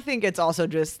I think it's also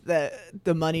just that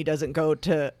the money doesn't go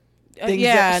to things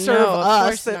yeah, that serve no, of us.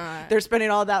 course That not. They're spending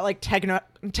all that like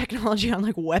technology on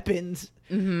like weapons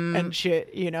and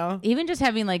shit, you know? Even just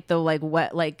having like the like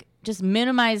wet like just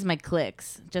minimize my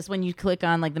clicks. Just when you click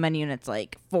on like the menu and it's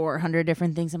like 400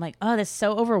 different things, I'm like, oh, that's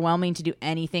so overwhelming to do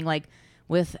anything like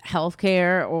with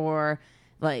healthcare or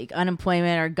like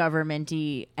unemployment or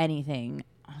government-y anything.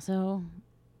 Also,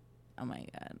 oh my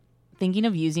god, thinking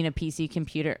of using a PC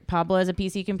computer, Pablo as a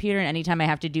PC computer, and anytime I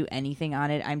have to do anything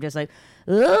on it, I'm just like,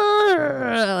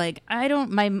 ugh, like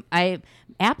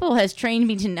Apple has trained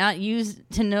me to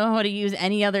know how to use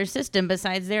any other system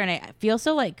besides there, and I feel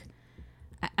so like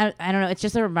I don't know. It's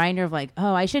just a reminder of like,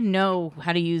 oh, I should know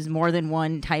how to use more than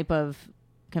one type of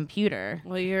computer.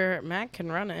 well, your Mac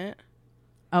can run it.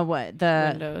 Oh, what the?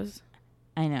 Windows.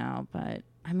 I know, but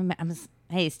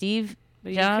hey, Steve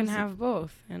But Jobs. you can have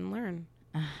both and learn.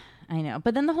 I know,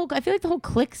 but then I feel like the whole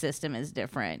click system is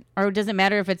different, or does it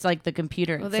matter if it's like the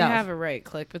computer Well, itself? they have a right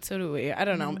click, but so do we. I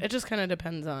don't know. It just kind of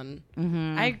depends on.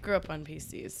 I grew up on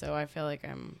PCs, so I feel like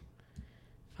I'm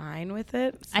fine with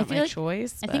it. It's I not feel my like-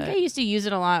 choice. I think but- I used to use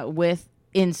it a lot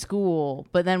in school,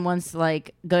 but then once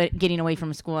like getting away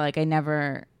from school, like I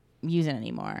never use it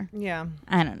anymore. Yeah.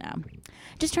 I don't know.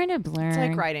 Just trying to learn. It's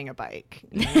like riding a bike.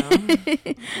 You know?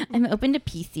 I'm open to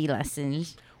PC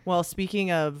lessons. Well,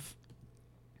 speaking of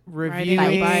Riding a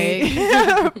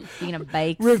reviewing Speaking of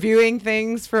bikes, reviewing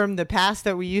things from the past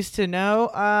that we used to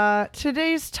know,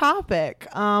 today's topic,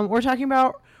 we're talking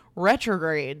about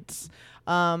retrogrades.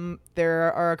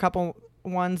 There are a couple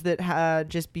ones that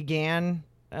just began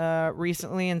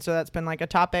recently, and so that's been like a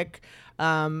topic.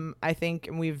 I think,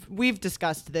 and we've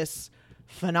discussed this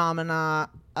phenomena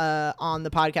on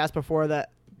the podcast before,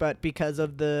 but because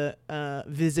of the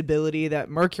visibility that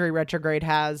Mercury retrograde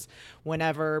has,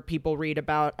 whenever people read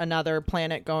about another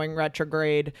planet going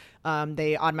retrograde,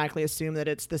 they automatically assume that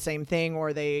it's the same thing,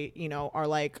 or they, are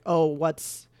like, oh,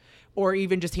 or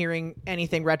even just hearing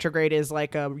anything retrograde is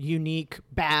like a unique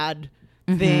bad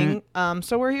thing.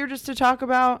 So we're here just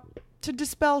to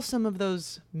dispel some of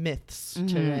those myths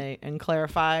today and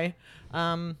clarify.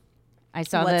 I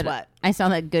saw What's that. what? I saw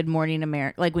that Good Morning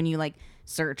America. Like when you like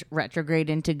search retrograde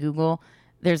into Google,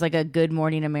 there's like a Good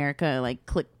Morning America like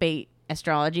clickbait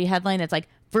astrology headline that's like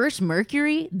first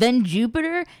Mercury, then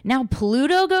Jupiter, now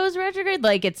Pluto goes retrograde.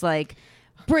 Like it's like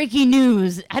breaking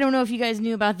news. I don't know if you guys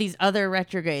knew about these other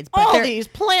retrogrades, but All these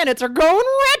planets are going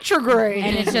retrograde.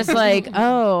 and it's just like,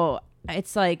 oh,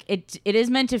 it's like it is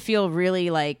meant to feel really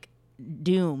like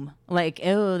doom, like,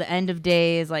 oh, the end of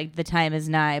days, like the time is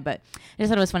nigh. But I just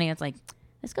thought it was funny. It's like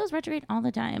this goes retrograde all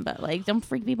the time, but like don't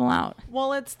freak people out.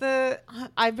 Well,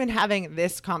 I've been having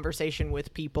this conversation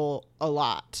with people a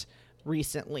lot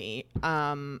recently,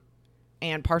 and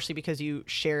partially because you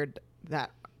shared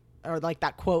that, or like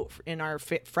that quote in our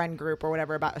friend group or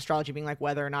whatever about astrology being like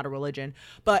whether or not a religion,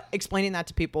 but explaining that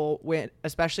to people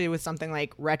especially with something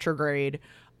like retrograde,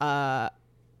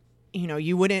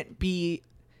 you wouldn't be,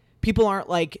 people aren't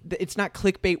like, it's not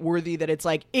clickbait worthy that it's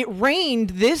like, it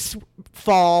rained this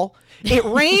fall, it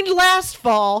rained last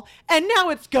fall, and now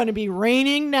it's going to be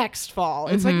raining next fall.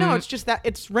 It's like, no, it's just that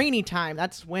it's rainy time.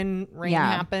 That's when rain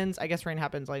happens. I guess rain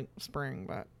happens like spring,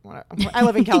 but I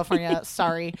live in California.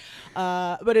 Sorry.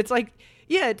 But it's like,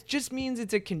 yeah, it just means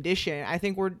it's a condition. I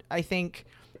think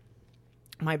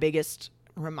my biggest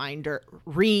reminder,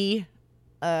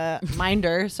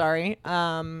 sorry,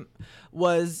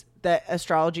 was that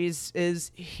astrology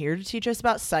is here to teach us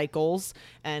about cycles,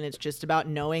 and it's just about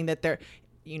knowing that they're,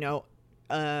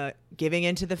 giving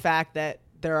into the fact that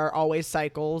there are always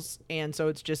cycles, and so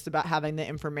it's just about having the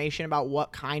information about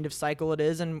what kind of cycle it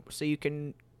is, and so you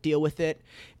can deal with it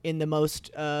in the most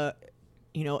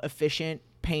efficient,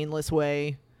 painless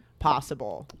way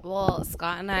possible. Well,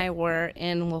 Scott and I were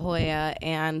in La Jolla,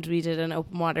 and we did an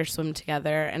open water swim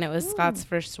together, and it was Scott's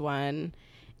first one,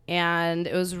 and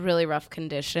it was really rough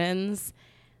conditions,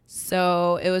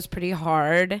 so it was pretty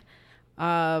hard.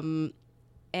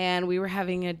 And we were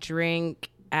having a drink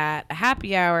at a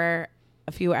happy hour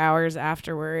a few hours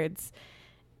afterwards,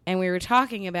 and we were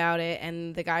talking about it,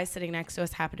 and the guys sitting next to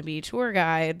us happened to be tour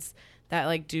guides that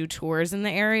like do tours in the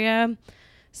area.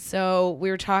 So we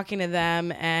were talking to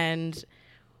them, and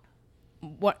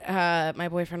what my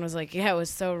boyfriend was like, yeah, it was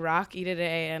so rocky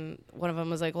today, and one of them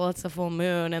was like, well, it's the full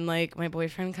moon, and like my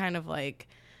boyfriend kind of like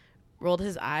rolled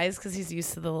his eyes because he's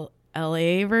used to the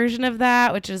LA version of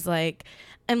that, which is like,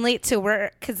 I'm late to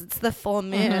work because it's the full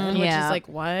moon, which Yeah. is like,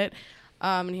 what?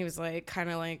 And he was like, kind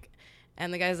of like,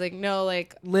 And the guy's like, no,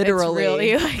 like Literally.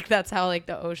 it's really like that's how like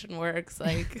the ocean works.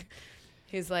 Like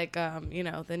he's like, you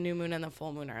know, the new moon and the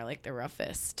full moon are like the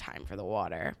roughest time for the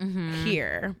water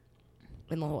here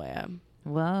in La Jolla.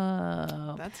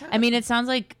 Whoa. That's I mean, it sounds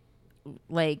like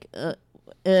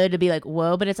to be like,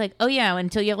 whoa, but it's like, oh yeah,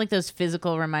 until you have like those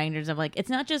physical reminders of like, it's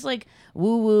not just like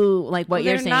woo woo, like what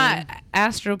you're They're saying. not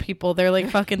astro people. They're like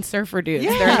fucking surfer dudes.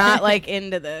 They're not like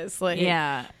into this. Like,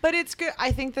 Yeah. But it's good.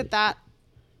 I think that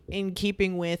in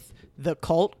keeping with the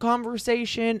cult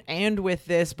conversation and with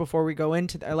this before we go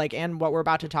into like and what we're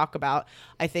about to talk about,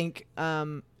 I think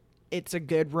it's a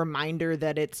good reminder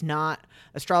that it's not,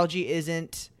 astrology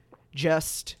isn't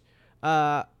just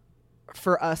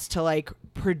for us to like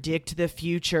predict the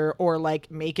future or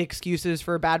like make excuses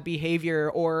for bad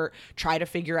behavior or try to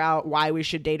figure out why we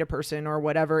should date a person or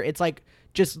whatever. It's like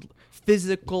just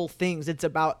physical things. It's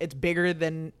bigger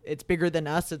than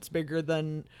us. It's bigger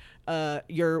than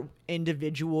your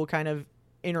individual kind of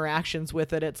interactions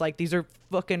with it. It's like these are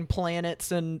fucking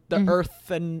planets and the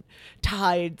earth and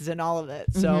tides and all of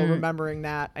it. So remembering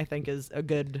that, I think, is a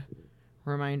good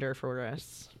reminder for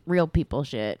us. Real people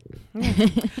shit.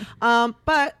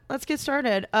 But let's get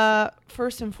started.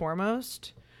 First and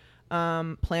foremost,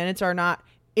 planets are not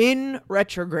in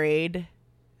retrograde.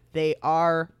 They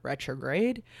are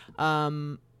retrograde.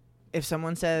 If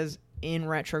someone says in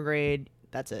retrograde,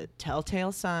 that's a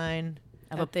telltale sign.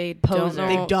 But they poser. don't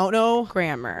They know don't know.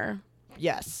 grammar.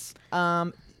 Yes.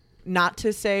 Not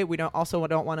to say we don't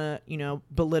want to,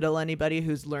 belittle anybody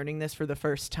who's learning this for the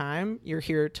first time. You're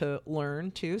here to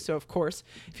learn too. So of course,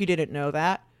 if you didn't know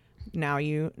that, now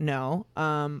you know.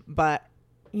 But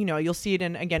you'll see it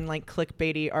in, again, like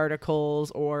clickbaity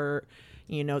articles or,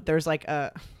 there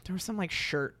was some like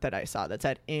shirt that I saw that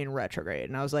said in retrograde.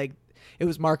 And I was like, it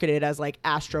was marketed as like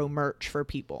astro merch for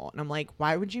people. And I'm like,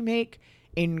 why would you make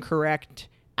incorrect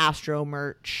astro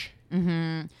merch?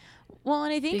 Mm-hmm. Well,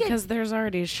 and I think Because there's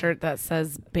already a shirt that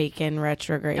says bacon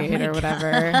retrograde my or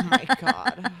whatever. Oh my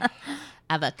God.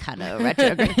 avocado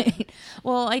retrograde.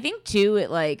 Well, I think too, it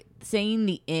like saying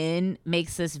the in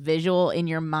makes this visual in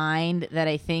your mind that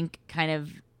I think kind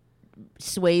of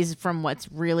sways from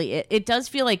what's really it. It does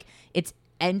feel like it's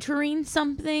entering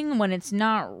something when it's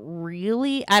not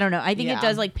really. I don't know. I think Yeah. it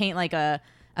does like paint like a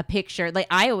picture like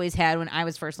I always had when I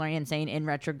was first learning and saying in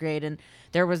retrograde, and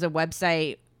there was a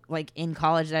website like in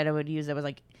college that I would use that was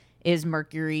like is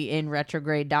Mercury in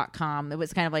retrograde.com. It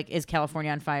was kind of like is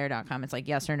California on fire.com. It's like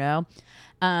yes or no.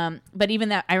 But even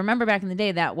that, I remember back in the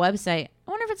day that website,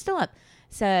 I wonder if it's still up,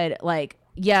 said like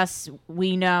yes,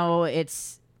 we know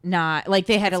it's not, like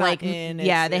they had It's to not like in,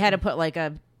 yeah, it's they had to in. put like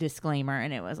a disclaimer,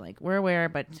 and it was like we're aware,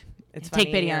 but It's take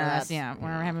funny, pity on yeah, us. that's- Yeah,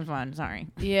 we're having fun. Sorry.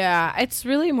 Yeah, it's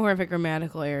really more of a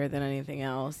grammatical error than anything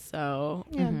else. So,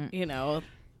 Mm-hmm.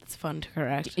 it's fun to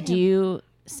correct. Do you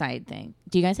side thing?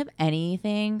 Do you guys have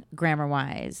anything grammar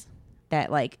wise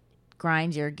that like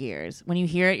grinds your gears when you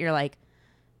hear it? You're like,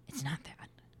 it's not that.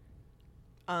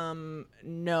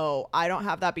 No, I don't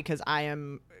have that because I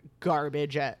am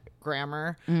garbage at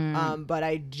grammar. But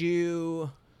I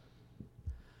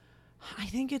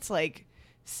think it's like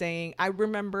saying, I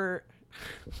remember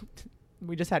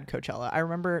we just had Coachella. I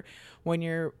remember when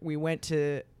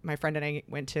my friend and I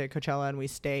went to Coachella and we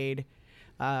stayed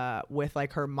with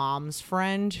like her mom's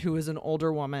friend who was an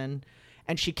older woman,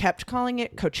 and she kept calling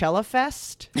it Coachella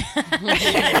Fest.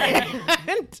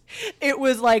 And it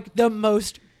was like the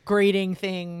most grating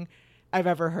thing I've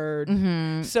ever heard.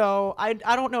 So I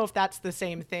don't know if that's the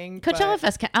same thing. Coachella but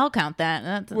Fest, I'll count that.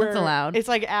 That's where allowed. It's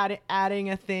like adding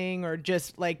a thing, or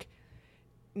just like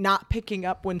not picking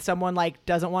up when someone like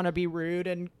doesn't want to be rude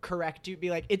and correct you, be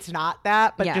like, it's not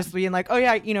that, but Yeah. just being like, oh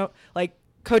yeah, like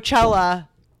Coachella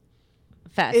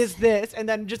Fest. is this, and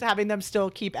then just having them still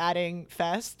keep adding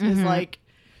fest is like,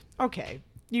 okay,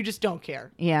 you just don't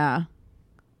care. Yeah.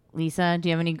 Lisa, do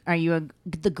you have any? Are you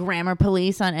the grammar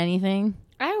police on anything?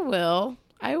 I will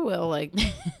like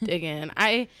dig in.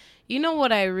 You know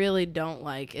what I really don't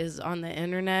like is on the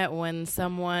internet when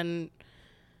someone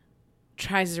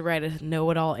tries to write a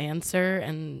know-it-all answer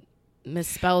and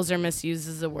misspells or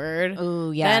misuses a word.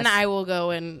 Oh, yes. Then I will go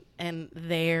and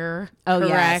their Oh,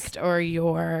 correct or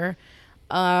your.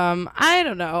 I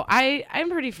don't know. I'm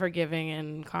pretty forgiving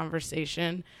in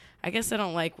conversation. I guess I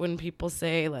don't like when people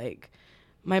say like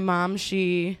my mom,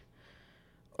 she,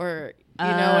 or you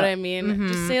know what I mean?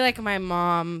 Just say like my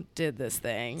mom did this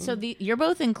thing. So you're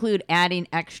both include adding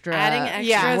extra. adding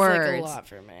extra is words. like a lot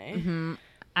for me.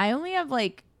 I only have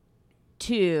like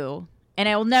 2, and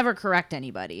I will never correct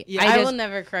anybody. Yeah. I just- will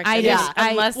never correct I it just- I-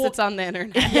 unless well- it's on the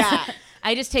internet. Yeah.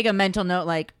 I just take a mental note,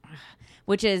 like,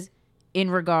 which is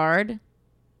in regard,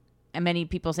 many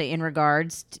people say in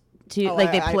regards to Oh, like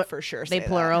I for sure they say that.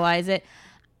 pluralize it.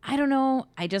 I don't know.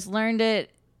 I just learned it,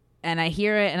 and I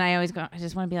hear it, and I always go. I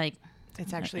just want to be like,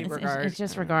 It's actually it's, regard. It's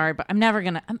just regard, but I'm never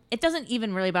gonna. It doesn't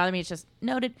even really bother me. It's just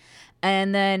noted.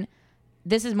 And then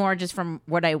this is more just from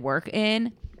what I work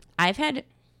in. I've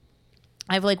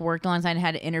like worked alongside and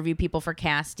had to interview people for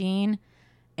casting,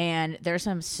 and there's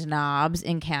some snobs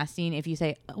in casting. If you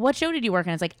say, "What show did you work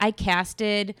on?" It's like, I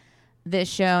casted this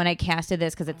show and I casted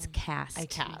this because it's cast. I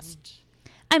cast.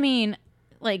 I mean,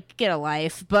 like, get a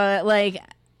life, but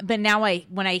now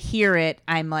when I hear it,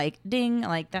 I'm like, ding,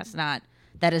 like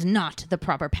that is not the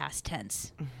proper past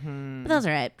tense. But those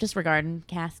are it. Just regard and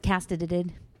casted it.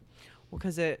 Well,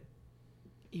 because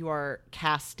you are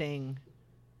casting,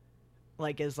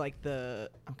 like, is like the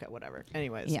okay, whatever.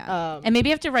 Anyways, Yeah. And maybe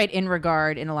you have to write in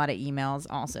regard in a lot of emails.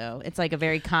 Also, it's like a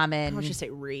very common. I'll just say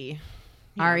re.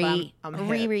 Re. I'm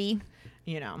hip. Re.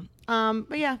 You know.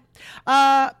 But yeah.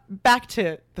 Back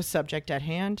to the subject at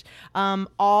hand.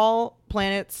 All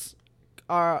planets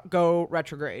go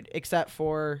retrograde except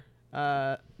for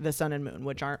the sun and moon,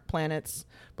 which aren't planets,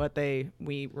 but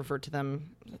we refer to them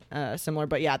similar.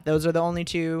 But yeah, those are the only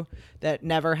two that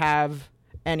never have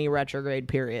any retrograde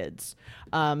periods.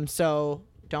 So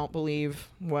don't believe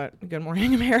what Good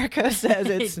Morning America says.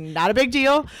 It's not a big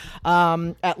deal.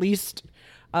 At least,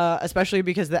 especially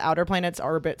because the outer planets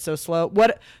orbit so slow.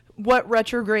 What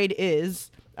retrograde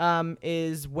is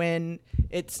when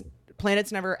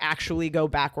planets never actually go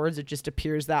backwards. It just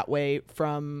appears that way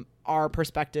from our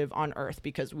perspective on Earth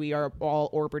because we are all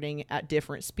orbiting at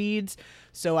different speeds.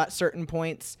 So at certain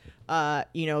points,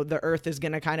 the Earth is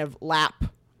going to kind of lap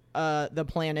the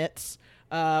planets,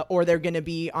 or they're going to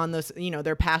be on this,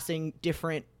 they're passing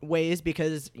different ways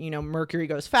because, Mercury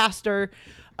goes faster.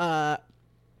 You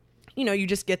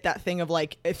just get that thing of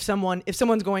like, if someone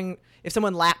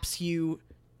laps you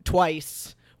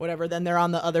twice, whatever, then they're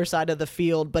on the other side of the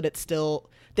field, but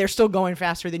they're still going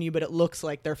faster than you, but it looks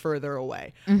like they're further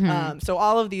away. So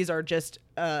all of these are just,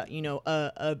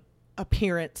 a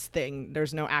appearance thing.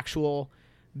 There's no actual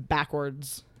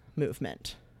backwards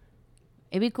movement.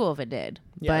 It'd be cool if it did,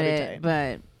 Yeah,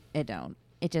 but it don't.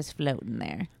 It just floating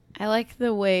there. I like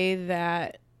the way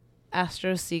that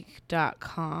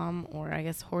astroseek.com, or I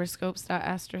guess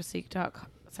horoscopes.astroseek.com,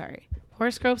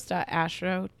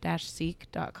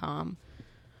 horoscopes.astro-seek.com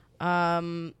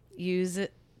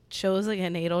shows like a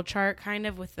natal chart kind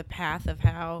of with the path of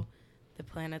how the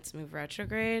planets move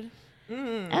retrograde.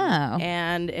 Oh.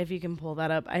 And if you can pull that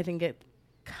up, I think it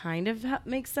kind of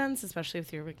makes sense, especially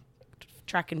with your like,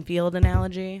 track and field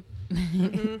analogy.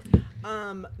 The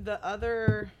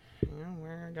other,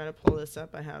 where I gotta pull this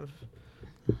up. I have.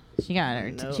 She got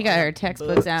her No, she got her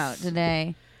textbooks books. out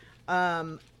today.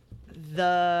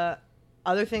 The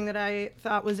other thing that I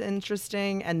thought was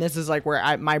interesting, and this is like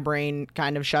where my brain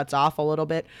kind of shuts off a little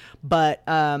bit, but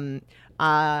in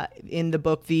the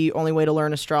book, The Only Way to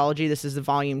Learn Astrology, this is the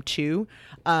volume 2,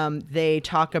 they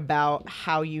talk about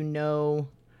how you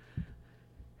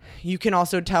can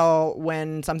also tell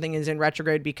when something is in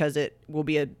retrograde because it will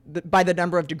be by the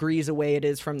number of degrees away it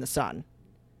is from the sun.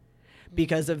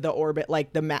 Because of the orbit,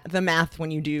 like the math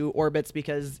when you do orbits,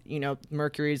 because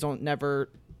Mercury's never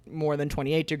more than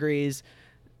 28 degrees.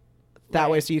 That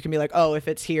way, so you can be like, oh, if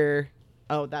it's here,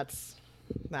 oh, that's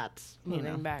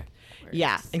Moving back.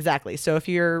 Yeah, exactly. So if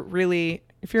you're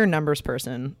a numbers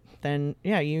person, then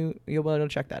yeah, you'll be able to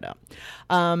check that out.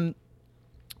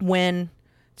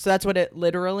 So that's what it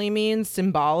literally means.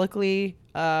 Symbolically,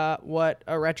 what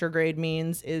a retrograde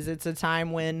means is it's a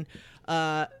time when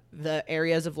the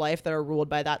areas of life that are ruled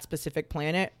by that specific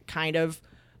planet kind of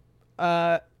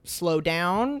slow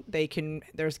down. There can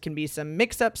be some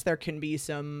mix-ups. There can be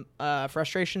some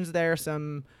frustrations there,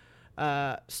 some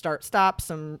start-stop,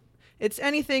 it's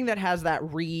anything that has that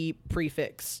re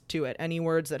prefix to it. Any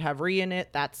words that have re in it,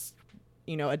 that's,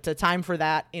 it's a time for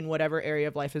that in whatever area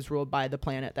of life is ruled by the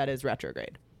planet that is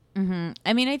retrograde. Mm-hmm.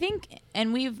 I mean, I think,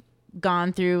 and we've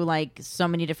gone through like so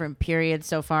many different periods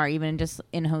so far, even just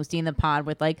in hosting the pod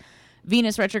with like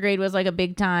Venus retrograde was like a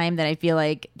big time that I feel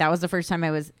like that was the first time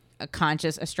I was a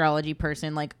conscious astrology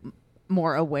person, like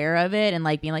more aware of it and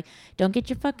like being like, don't get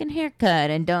your fucking hair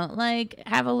cut and don't like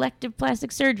have elective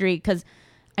plastic surgery. Cause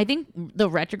I think the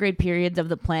retrograde periods of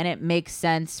the planet make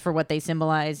sense for what they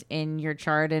symbolize in your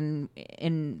chart and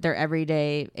in their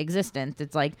everyday existence.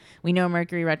 It's like, we know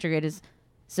Mercury retrograde is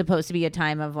supposed to be a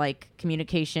time of like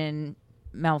communication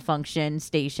malfunction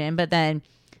station, but then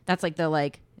that's like the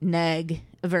like neg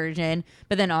version.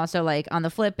 But then also like on the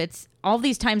flip, it's all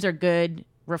these times are good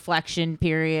reflection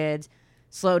periods,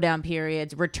 slow down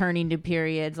periods, returning to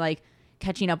periods. Like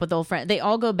catching up with old friends. They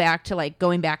all go back to like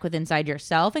going back with inside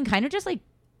yourself and kind of just like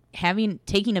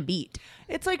taking a beat.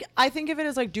 It's like, I think of it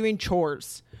as like doing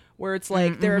chores, where it's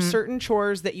like there are certain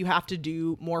chores that you have to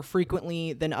do more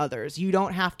frequently than others. You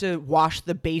don't have to wash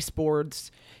the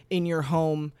baseboards in your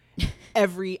home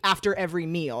after every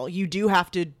meal. You do have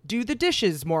to do the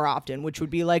dishes more often, which would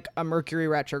be like a Mercury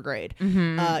retrograde.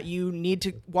 You need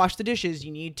to wash the dishes.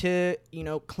 You need to,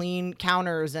 clean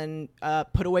counters and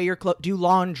put away your clothes, do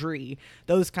laundry,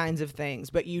 those kinds of things.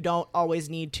 But you don't always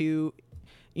need to,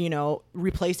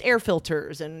 replace air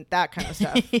filters and that kind of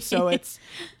stuff. So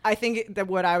I think that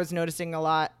what I was noticing a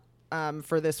lot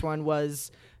for this one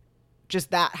was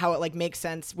just that, how it like makes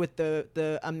sense with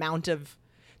the amount of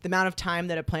time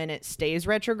that a planet stays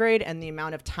retrograde and the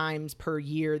amount of times per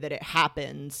year that it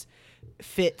happens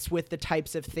fits with the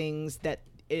types of things that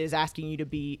it is asking to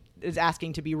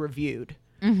be reviewed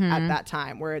at that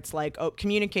time, where it's like,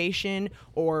 communication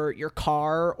or your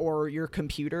car or your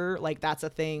computer, like that's a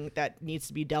thing that needs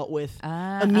to be dealt with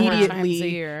immediately. times a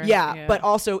year. Yeah, but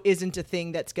also isn't a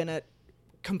thing that's gonna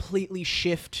completely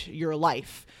shift your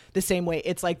life the same way.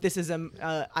 It's like, this is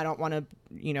I don't want to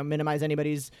minimize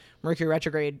anybody's Mercury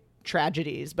retrograde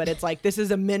tragedies, but it's like, this is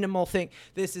a minimal thing.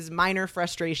 This is minor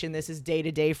frustration. This is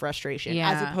day-to-day frustration,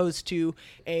 as opposed to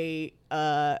a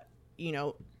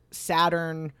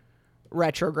Saturn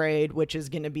retrograde, which is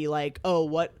going to be like,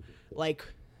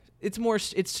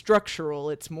 it's structural,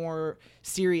 it's more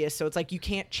serious. So it's like, you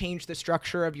can't change the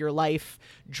structure of your life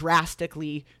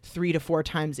drastically 3 to 4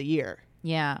 times a year.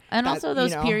 Yeah. And also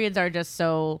those periods are just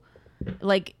so,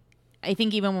 like, I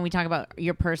think even when we talk about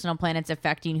your personal planets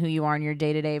affecting who you are in your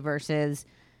day-to-day versus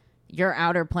your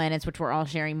outer planets, which we're all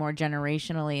sharing more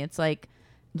generationally, it's like,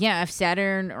 yeah, if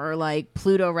Saturn or like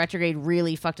Pluto retrograde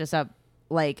really fucked us up,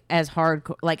 like as hard,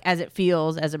 like as it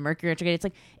feels as a Mercury retrograde, it's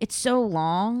like, it's so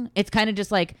long. It's kind of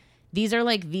just like, these are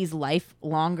like these life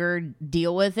longer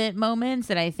deal with it moments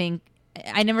that I think,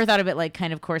 I never thought of it like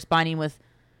kind of corresponding with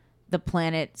the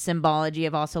planet symbology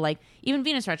of also like even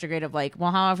Venus retrograde of like,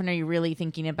 well, how often are you really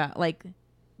thinking about like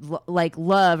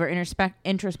love or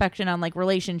introspection on like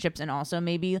relationships, and also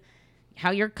maybe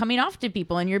how you're coming off to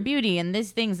people and your beauty and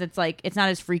these things. It's like, it's not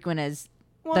as frequent as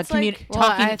talking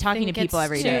to people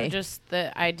every day. Just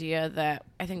the idea that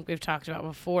I think we've talked about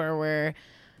before, where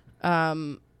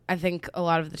I think a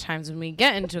lot of the times when we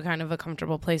get into kind of a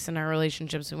comfortable place in our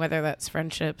relationships, and whether that's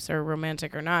friendships or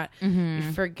romantic or not, we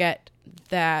forget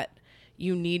that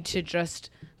you need to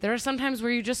there are some times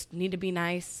where you just need to be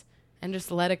nice and just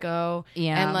let it go.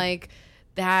 Yeah. And like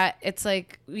that, it's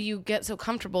like you get so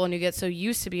comfortable and you get so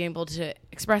used to being able to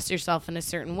express yourself in a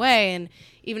certain way. And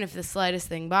even if the slightest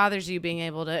thing bothers you, being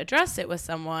able to address it with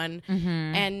someone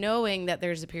and knowing that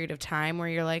there's a period of time where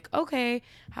you're like, okay,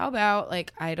 how about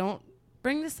like, I don't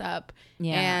bring this up.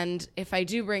 Yeah. And if I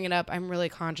do bring it up, I'm really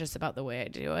conscious about the way I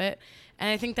do it. And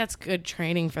I think that's good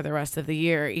training for the rest of the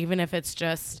year, even if it's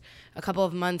just a couple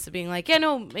of months of being like, yeah,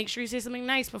 no, make sure you say something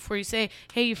nice before you say,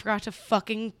 hey, you forgot to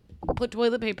fucking put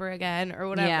toilet paper again or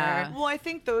whatever. Yeah. Well, I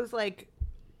think those like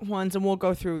ones, and we'll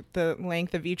go through the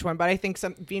length of each one, but I think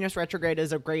Venus retrograde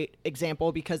is a great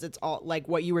example, because it's all like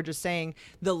what you were just saying,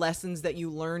 the lessons that you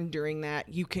learn during that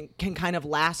you can kind of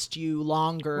last you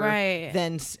longer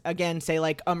than, again, say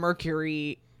like a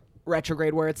Mercury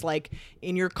retrograde, where it's like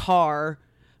in your car,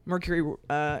 Mercury,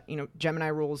 Gemini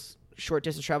rules short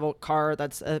distance travel car.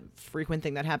 That's a frequent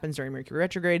thing that happens during Mercury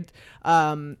retrograde.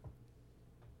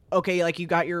 Okay, like you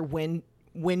got your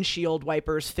windshield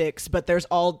wipers fixed, but there's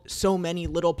so many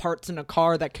little parts in a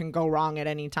car that can go wrong at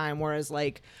any time. Whereas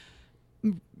like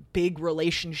big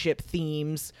relationship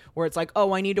themes, where it's like,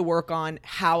 oh, I need to work on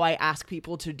how I ask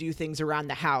people to do things around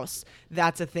the house.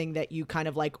 That's a thing that you kind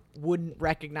of like wouldn't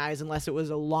recognize unless it was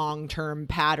a long-term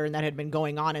pattern that had been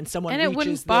going on, and someone and it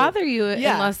wouldn't bother you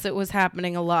unless it was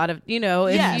happening a lot of,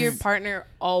 if your partner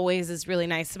always is really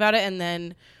nice about it and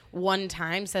then one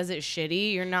time says it's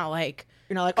shitty, you're not like,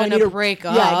 I need to break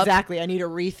up. Yeah, exactly. I need to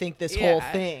rethink this whole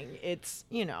thing. It's,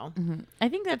 I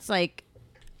think that's like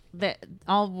that.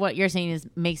 All what you're saying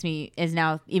is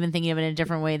now even thinking of it in a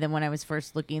different way than when I was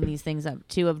first looking these things up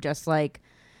too, of just like,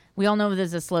 we all know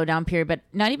there's a slowdown period, but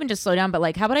not even just slow down, but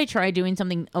like, how about I try doing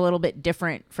something a little bit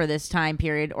different for this time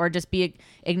period, or just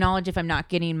acknowledge if I'm not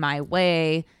getting my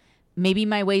way, maybe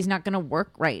my way's not going to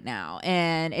work right now.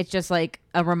 And it's just like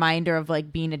a reminder of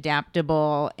like being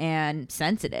adaptable and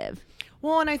sensitive.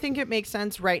 Well, and I think it makes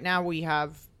sense. Right now we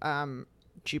have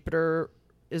Jupiter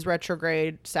is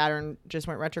retrograde, Saturn just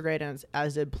went retrograde, and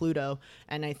as did Pluto.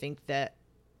 And I think that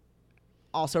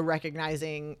also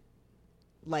recognizing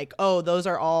like, oh, those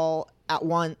are all at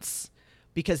once,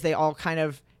 because they all kind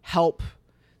of help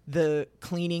the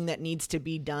cleaning that needs to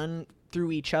be done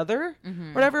through each other,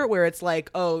 whatever, where it's like,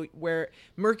 oh, where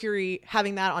Mercury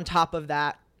having that on top of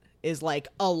that is like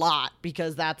a lot,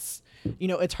 because that's, you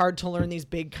know, it's hard to learn these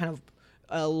big kind of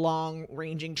long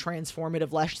ranging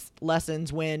transformative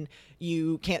lessons when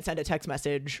you can't send a text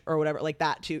message or whatever like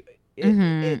that too.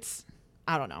 It's,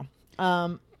 I don't know.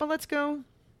 But let's go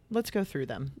through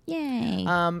them. Yay.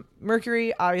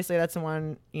 Mercury, obviously that's the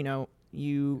one, you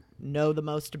know the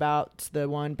most about. It's the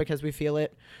one because we feel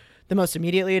it the most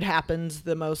immediately. It happens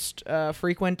the most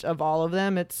frequent of all of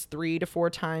them. It's 3 to 4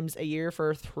 times a year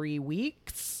for 3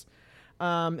 weeks.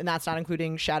 And that's not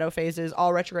including shadow phases.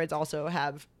 All retrogrades also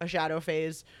have a shadow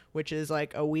phase, which is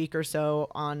like a week or so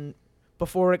on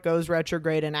before it goes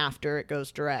retrograde and after it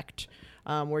goes direct,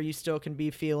 where you still can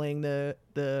be feeling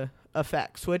the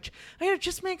effects, which it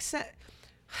just makes sense.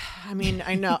 I mean,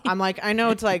 I know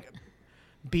it's like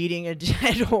beating a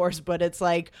dead horse, but it's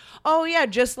like, oh yeah,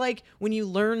 just like when you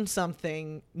learn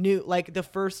something new, like the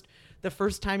first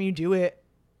time you do it,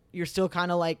 you're still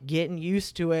kind of like getting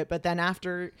used to it, but then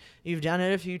after you've done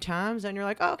it a few times, then you're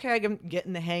like, oh, okay, I'm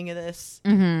getting the hang of this,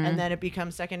 and then it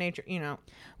becomes second nature, you know.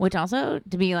 Which also,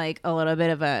 to be like a little bit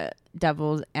of a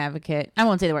devil's advocate, I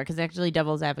won't say the word because actually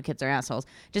devil's advocates are assholes.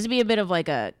 Just to be a bit of like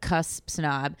a cusp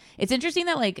snob. It's interesting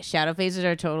that like shadow phases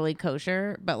are totally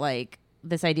kosher, but like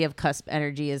this idea of cusp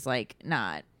energy is like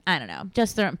not. I don't know.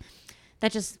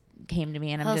 That just came to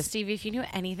me, and I'm just Stevie, if you knew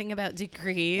anything about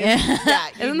degrees, Yeah,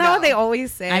 isn't that what they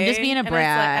always say? I'm just being a And it's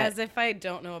brat. like, as if I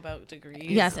don't know about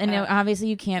degrees. yes, and obviously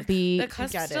you can't be the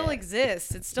cusp Get still it.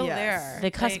 exists. It's still Yes. there.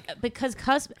 the cusp because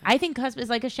cusp. I think cusp is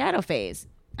like a shadow phase.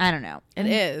 I don't know. It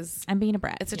is. I'm being a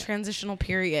brat. It's a transitional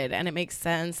period, and it makes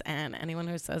sense. And anyone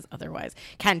who says otherwise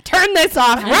can turn this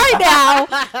off right now.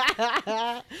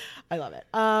 I love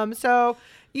it. So,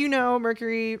 you know,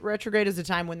 Mercury retrograde is a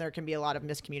time when there can be a lot of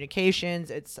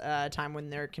miscommunications. It's a time when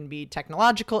there can be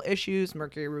technological issues.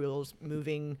 Mercury rules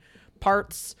moving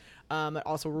parts. It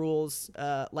also rules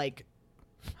like,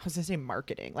 I was gonna say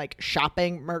marketing, like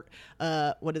shopping. What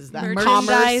is that?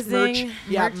 Merchandising.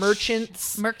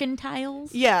 Merchants. mercantiles.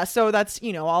 Yeah, so that's,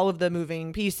 you know, all of the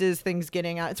moving pieces, things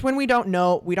getting out. It's when we don't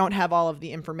have all of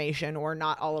the information, or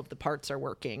not all of the parts are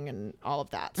working and all of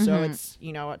that. So it's,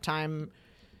 you know, a time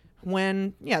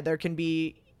when, yeah, there can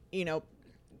be, you know,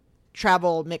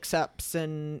 travel mix-ups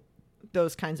and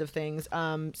those kinds of things.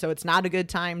 So it's not a good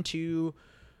time to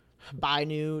buy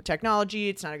new technology.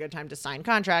 It's not a good time to sign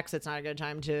contracts. It's not a good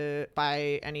time to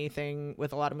buy anything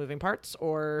with a lot of moving parts,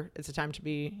 or it's a time to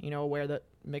be, you know, aware that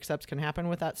mix-ups can happen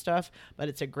with that stuff. But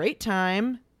it's a great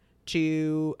time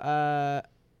to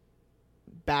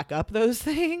back up those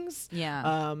things.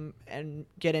 Yeah. And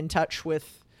get in touch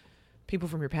with people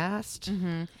from your past.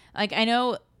 Like I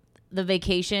know the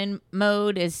vacation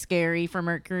mode is scary for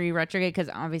Mercury retrograde because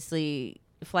obviously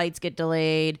flights get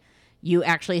delayed. You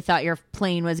actually thought your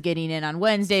plane was getting in on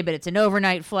Wednesday, but it's an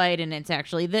overnight flight, and it's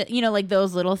actually like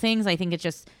those little things. I think it's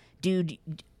just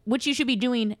what you should be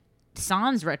doing.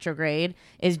 Sans retrograde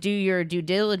is do your due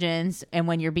diligence, and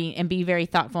when you're be very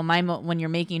thoughtful when you're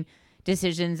making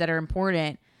decisions that are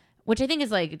important, which I think is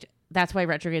like that's why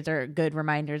retrogrades are good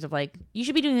reminders of like you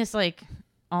should be doing this like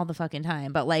all the fucking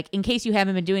time, but like in case you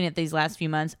haven't been doing it these last few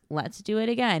months, let's do it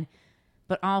again.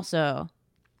 But also,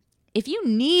 if you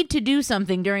need to do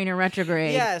something during a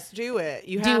retrograde, Yes, do it.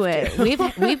 You do have it.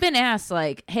 to. We've been asked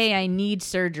like, "Hey, I need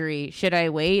surgery. Should I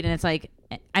wait?" And it's like,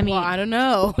 I mean, Well, I don't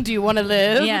know. Do you want to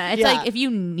live? yeah, it's Yeah. like if you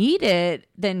need it,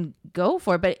 then go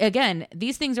for it. But again,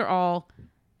 these things are all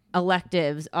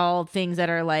electives, all things that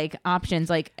are like options.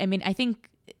 Like, I mean, I think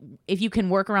if you can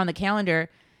work around the calendar,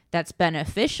 that's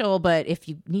beneficial. But if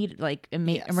you need like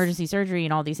Yes. emergency surgery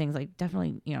and all these things, like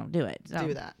definitely, do it. So.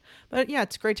 Do that. But yeah,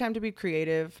 it's a great time to be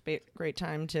creative. Great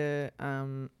time to,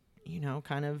 kind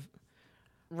of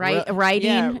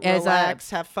Writing as relax,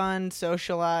 have fun,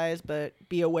 socialize, but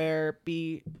be aware,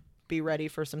 be ready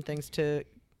for some things to,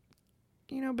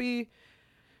 be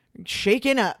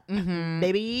shaken up,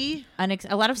 baby.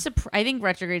 a lot of I think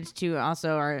retrogrades too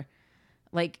also are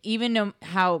like even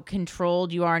how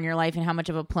controlled you are in your life and how much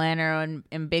of a planner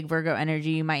and big Virgo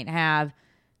energy you might have,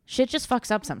 shit just fucks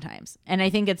up sometimes. And I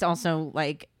think it's also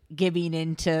like giving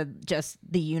into just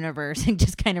the universe and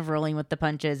just kind of rolling with the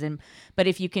punches. But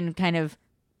if you can kind of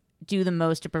do the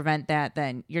most to prevent that,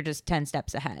 then you're just 10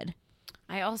 steps ahead.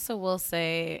 I also will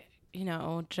say,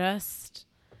 just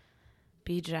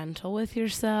be gentle with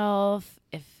yourself.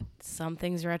 If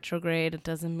something's retrograde, it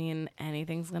doesn't mean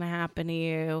anything's going to happen to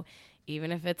you.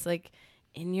 Even if it's like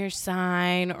in your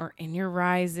sign or in your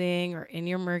rising or in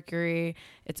your Mercury,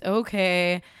 it's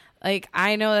okay. Like,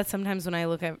 I know that sometimes when I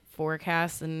look at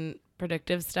forecasts and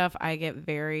predictive stuff, I get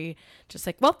very just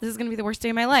like, well, this is gonna be the worst day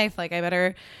of my life. Like I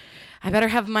better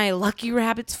have my lucky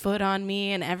rabbit's foot on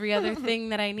me and every other thing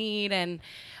that I need. And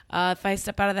if I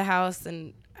step out of the house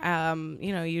and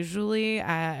usually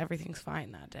everything's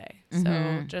fine that day.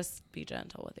 So just be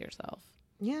gentle with yourself.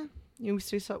 Yeah.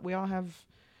 We all have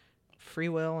free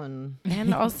will and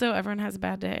also everyone has a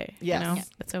bad day. Yes.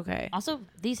 It's okay. Also,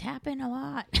 these happen a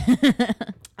lot.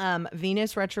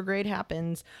 Venus retrograde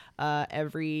happens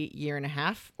every year and a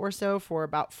half or so for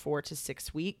about 4 to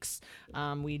 6 weeks.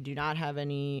 We do not have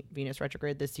any Venus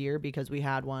retrograde this year because we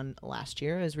had one last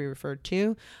year, as we referred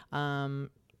to.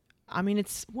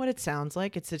 It's what it sounds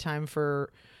like. It's a time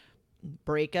for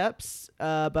breakups,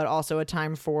 but also a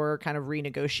time for kind of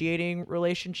renegotiating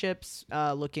relationships,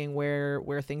 looking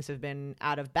where things have been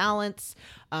out of balance.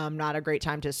 Not a great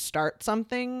time to start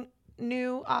something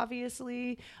new,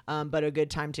 obviously, but a good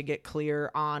time to get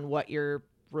clear on what your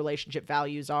relationship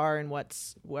values are and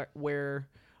where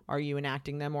are you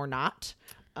enacting them or not.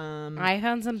 I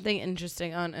found something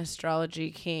interesting on Astrology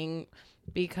King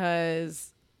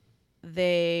because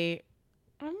I'm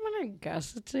gonna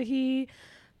guess it's a he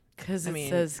because it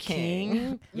says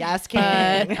king. Yes,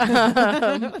 king.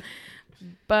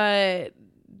 But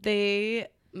they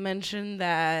mentioned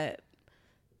that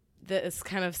this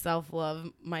kind of self-love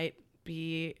might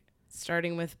be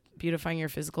starting with beautifying your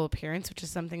physical appearance, which is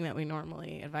something that we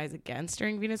normally advise against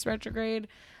during Venus retrograde.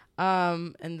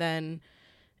 And then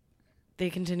they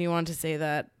continue on to say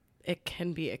that it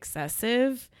can be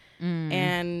excessive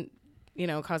and,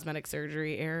 cosmetic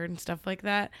surgery error and stuff like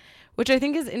that, which I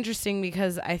think is interesting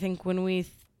because I think when we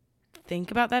think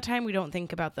about that time, we don't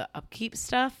think about the upkeep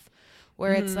stuff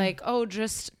where it's like, oh,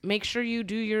 just make sure you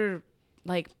do your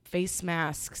like face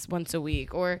masks once a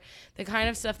week, or the kind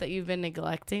of stuff that you've been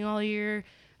neglecting all year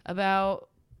about,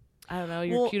 I don't know,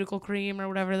 your cuticle cream or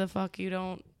whatever the fuck you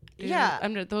don't do. Yeah.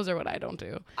 Those are what I don't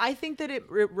do. I think that it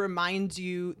reminds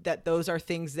you that those are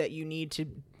things that you need to,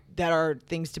 that are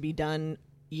things to be done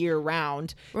year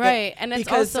round. Right. And it's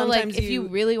also like, if you you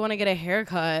really want to get a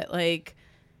haircut, like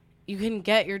you can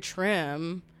get your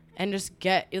trim and just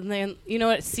and then,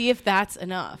 see if that's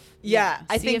enough. Yeah.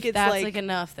 I See think if it's that's like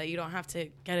enough that you don't have to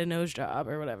get a nose job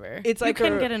or whatever. It's like you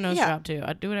can get a nose job too.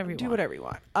 I'd do whatever you do want. whatever you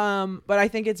want. But I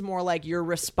think it's more like you're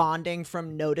responding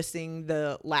from noticing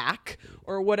the lack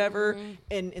or whatever,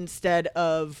 and instead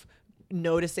of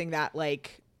noticing that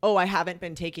like, oh, I haven't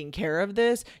been taking care of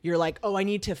this, you're like, oh, I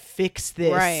need to fix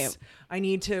this. Right. I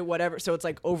need to whatever. So it's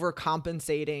like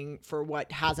overcompensating for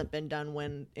what hasn't been done,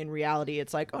 when in reality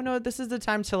it's like, oh no, this is the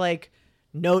time to like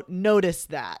notice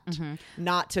that,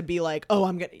 not to be like, oh,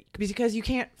 I'm gonna, because you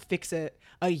can't fix it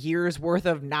a year's worth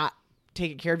of not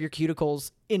taking care of your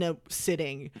cuticles in a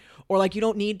sitting, or like you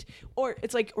don't need, or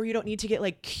it's like, or you don't need to get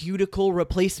like cuticle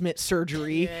replacement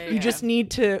surgery. You just need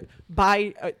to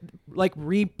buy like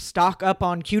restock up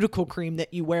on cuticle cream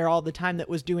that you wear all the time that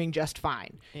was doing just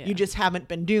fine. You just haven't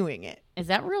been doing it. Is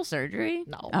that real surgery?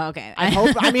 No. Oh, okay. I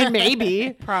hope, I mean,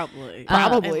 maybe. Probably.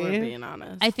 Probably. If we're being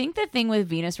honest. I think the thing with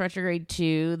Venus retrograde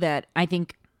too that I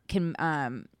think can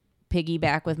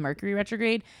piggyback with Mercury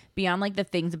retrograde, beyond like the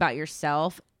things about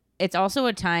yourself, it's also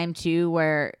a time too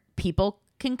where people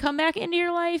can come back into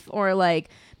your life, or like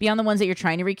beyond the ones that you're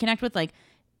trying to reconnect with. Like,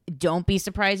 don't be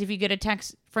surprised if you get a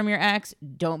text from your ex.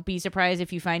 Don't be surprised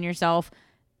if you find yourself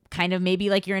kind of maybe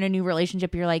like you're in a new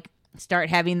relationship. You're like, start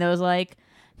having those like,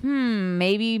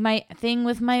 maybe my thing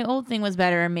with my old thing was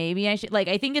better. Maybe I should, like,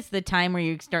 I think it's the time where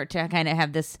you start to kind of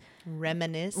have this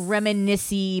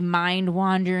reminiscing, mind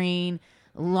wandering,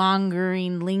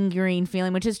 lingering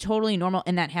feeling, which is totally normal.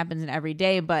 And that happens in every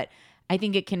day. But I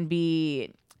think it can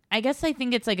be, I guess I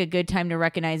think it's like a good time to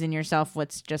recognize in yourself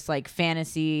what's just like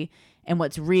fantasy and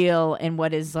what's real, and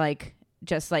what is like,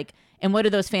 just like, and what do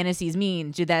those fantasies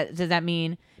mean? Does that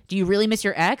mean, do you really miss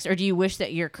your ex, or do you wish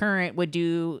that your current would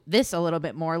do this a little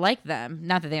bit more like them?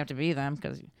 Not that they have to be them,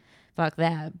 because fuck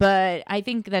that. But I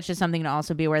think that's just something to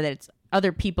also be aware that it's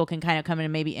other people can kind of come in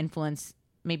and maybe influence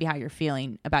maybe how you're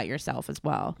feeling about yourself as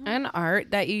well. And art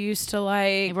that you used to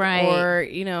like, right? Or,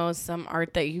 some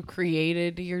art that you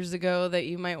created years ago that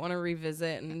you might want to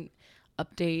revisit and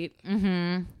update.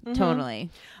 Totally.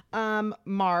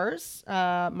 Mars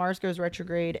goes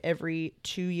retrograde every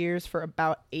 2 years for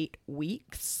about 8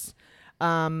 weeks.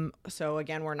 So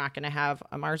again, we're not going to have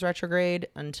a Mars retrograde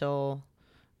until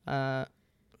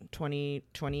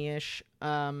 2020-ish,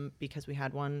 because we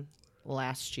had one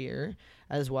last year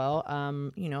as well.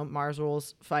 Mars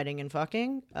rules fighting and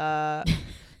fucking.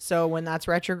 So when that's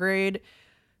retrograde,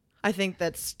 I think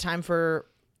that's time for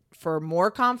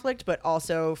more conflict, but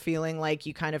also feeling like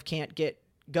you kind of can't get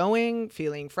going,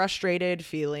 feeling frustrated,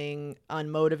 feeling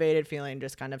unmotivated, feeling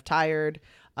just kind of tired.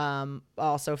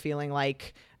 Also feeling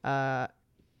like,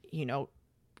 you know,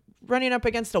 running up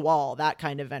against a wall, that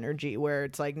kind of energy where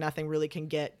it's like nothing really can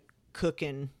get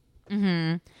cooking.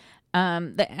 The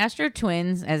Astro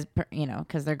Twins, you know,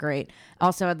 because they're great,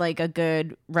 also had like a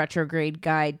good retrograde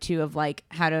guide too of like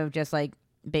how to just like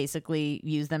basically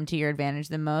use them to your advantage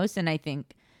the most. And I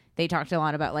think they talked a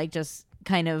lot about like just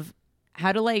kind of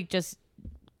how to like just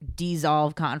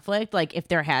dissolve conflict. Like if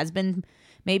there has been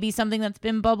maybe something that's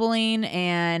been bubbling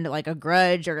and like a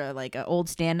grudge or like an old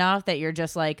standoff that you're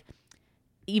just like,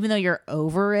 even though you're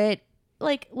over it,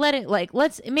 like let it like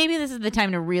maybe this is the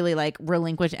time to really like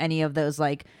relinquish any of those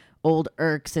like old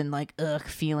irks and like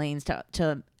feelings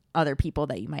to other people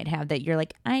that you might have that you're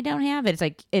like, I don't have it. It's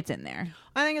like it's in there.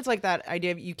 I think it's like that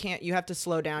idea of you have to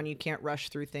slow down, you can't rush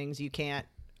through things, you can't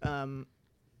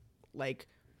like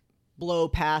blow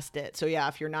past it. So yeah,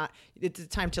 if you're not, it's a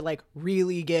time to like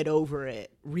really get over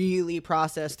it, really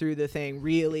process through the thing,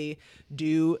 really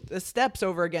do the steps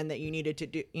over again that you needed to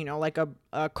do, you know, like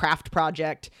a craft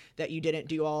project that you didn't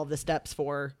do all of the steps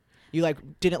for. You like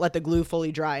didn't let the glue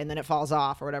fully dry and then it falls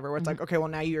off or whatever, where it's like, okay, well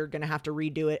now you're going to have to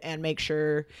redo it and make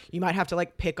sure you might have to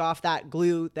like pick off that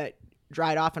glue that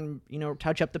dried off and, you know,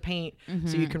 touch up the paint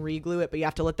so you can re-glue it, but you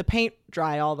have to let the paint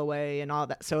dry all the way and all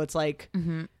that. So it's like,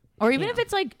 Or even if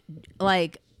it's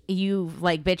like you've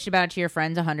like bitched about it to your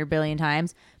friends 100 billion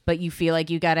times, but you feel like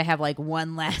you got to have like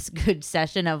one last good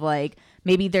session of like,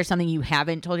 maybe there's something you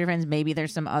haven't told your friends. Maybe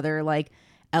there's some other like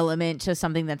element to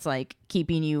something that's like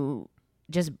keeping you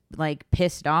just like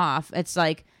pissed off. It's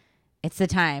like, it's the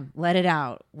time. Let it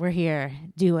out. We're here.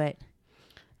 Do it.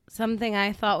 Something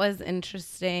I thought was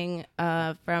interesting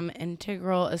from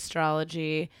integral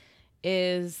astrology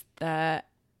is that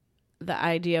the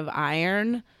idea of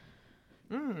iron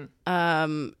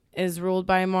is ruled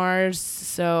by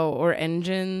Mars, or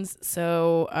engines.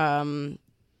 So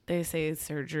they say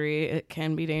surgery, it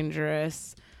can be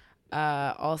dangerous.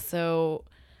 Also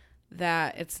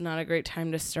that it's not a great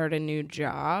time to start a new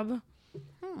job.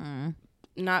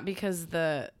 Not because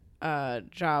the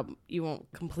job you won't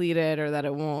complete it or that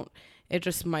it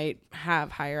just might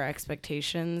have higher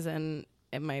expectations and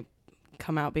it might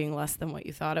come out being less than what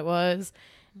you thought it was.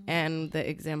 And the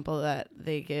example that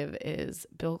they give is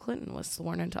Bill Clinton was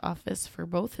sworn into office for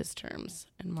both his terms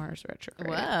in Mars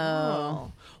retrograde.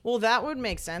 oh, well, that would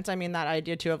make sense. I mean, that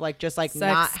idea too of like just like Sex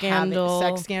not scandal.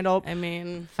 having sex scandal. I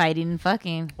mean, Fighting and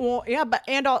fucking. Well, yeah, but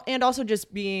and also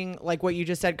just being like what you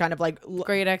just said, kind of like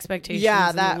great expectations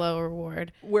Yeah, that- and low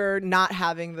reward. we're not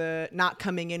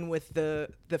coming in with the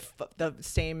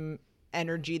same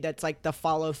energy that's like the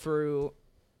follow through,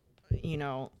 you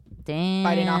know, Damn.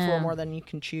 biting off a little more than you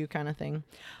can chew kind of thing.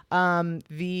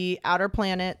 The outer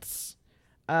planets,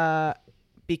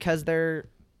 because they're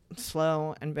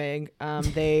slow and vague,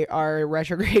 they are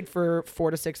retrograde for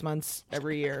 4 to 6 months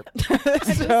every year.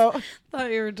 So Thought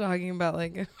you were talking about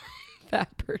like a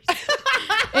fat person.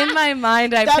 In my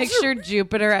mind, I That's pictured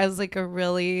Jupiter as like a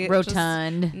really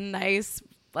Rotund. just nice,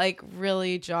 like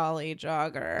really jolly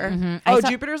jogger. Mm-hmm.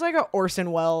 Jupiter's like a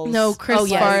Orson Welles. No, Chris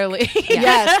yes. Farley.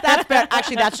 Yes,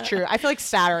 actually that's true. I feel like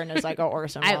Saturn is like a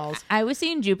Orson Welles. I was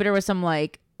seeing Jupiter with some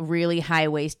like really high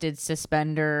waisted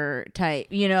suspender type,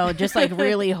 you know, just like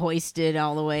really hoisted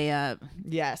all the way up.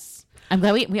 Yes. I'm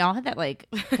glad we all had that like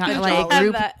kind of I like have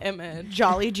group. that image.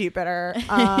 Jolly Jupiter.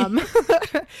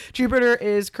 Jupiter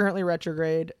is currently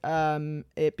retrograde.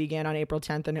 It began on April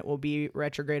 10th and it will be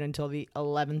retrograde until the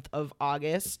 11th of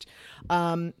August.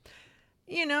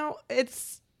 You know,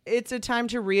 it's a time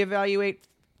to reevaluate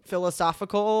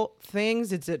philosophical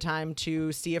things. It's a time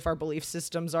to see if our belief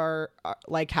systems are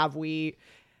like, have we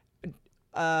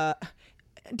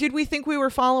did we think we were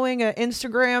following an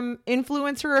Instagram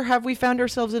influencer, or have we found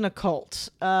ourselves in a cult?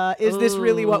 Is this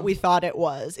really what we thought it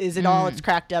was? Is it all it's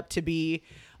cracked up to be?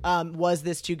 Was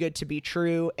this too good to be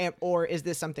true? Or is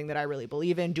this something that I really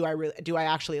believe in? Do I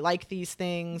actually like these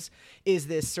things? Is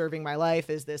this serving my life?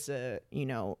 Is this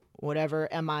whatever?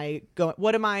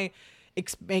 What am I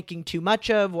making too much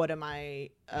of? What am I,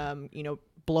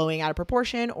 blowing out of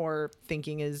proportion or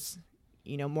thinking is,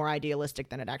 more idealistic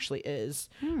than it actually is.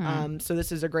 So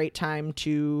this is a great time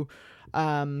to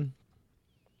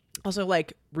also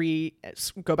like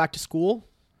go back to school.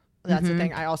 That's the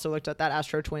thing. I also looked at that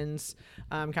Astro Twins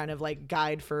kind of like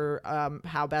guide for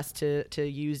how best to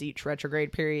use each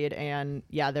retrograde period. And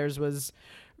yeah, theirs was,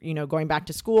 going back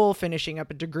to school, finishing up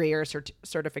a degree or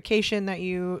certification that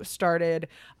you started,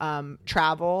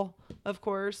 travel, of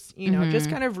course, just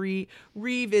kind of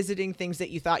revisiting things that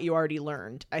you thought you already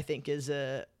learned, I think is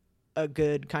a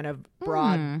good kind of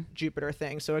broad Jupiter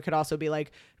thing. So it could also be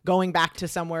like going back to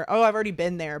somewhere. Oh, I've already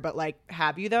been there, but like,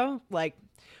 have you though? Like,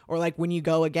 or like when you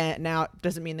go again, now it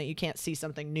doesn't mean that you can't see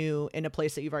something new in a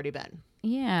place that you've already been.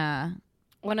 Yeah.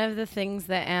 One of the things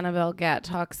that Annabelle Gatt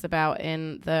talks about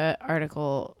in the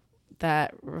article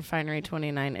that Refinery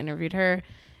 29 interviewed her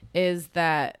is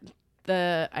that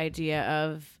the idea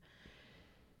of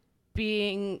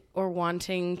being or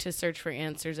wanting to search for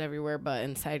answers everywhere but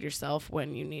inside yourself,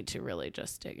 when you need to really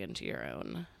just dig into your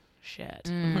own shit.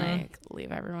 Like,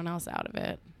 leave everyone else out of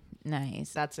it.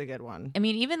 Nice. That's a good one. I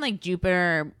mean, even like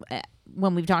Jupiter,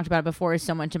 when we've talked about it before, is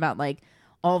so much about like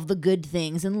all of the good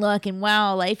things and luck and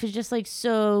wow, life is just like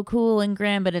so cool and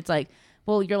grand. But it's like,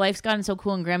 well, your life's gotten so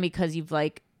cool and grand because you've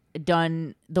like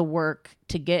done the work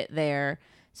to get there.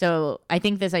 So I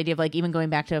think this idea of like even going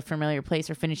back to a familiar place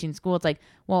or finishing school, it's like,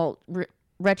 well,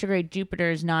 retrograde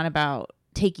Jupiter is not about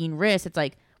taking risks. It's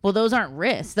like, well, those aren't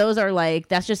risks. Those are like,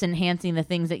 that's just enhancing the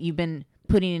things that you've been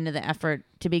putting into the effort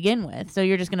to begin with. So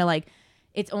you're just going to like,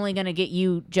 it's only going to get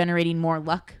you generating more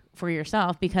luck for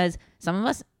yourself, because some of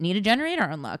us need to generate our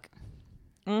own luck.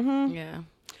 Yeah.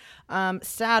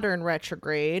 Saturn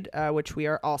retrograde, which we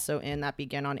are also in, that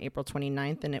began on April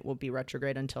 29th, and it will be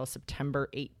retrograde until September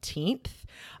 18th.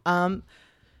 I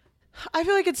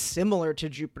feel like it's similar to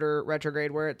Jupiter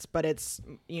retrograde, where it's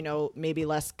maybe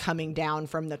less coming down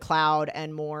from the cloud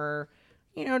and more,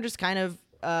 just kind of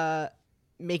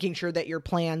making sure that your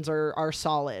plans are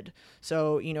solid.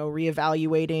 So,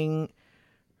 reevaluating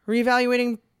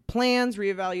plans,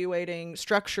 reevaluating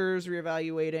structures,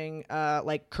 reevaluating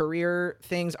like career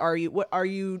things.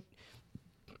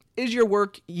 Is your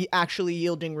work actually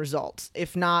yielding results?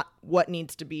 If not, what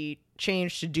needs to be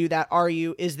changed to do that?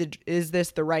 Is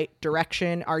this the right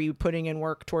direction? Are you putting in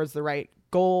work towards the right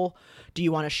goal? Do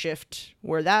you want to shift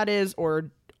where that is,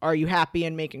 or are you happy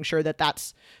in making sure that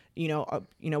that's,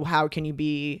 how can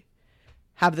you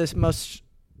have this most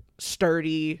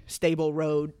sturdy, stable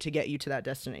road to get you to that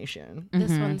destination?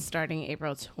 This one's starting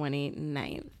April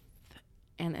 29th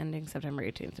and ending September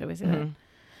 18th. Did we say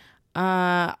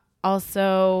that?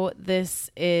 Also,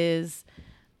 this is,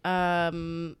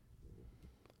 I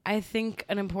think,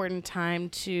 an important time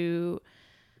to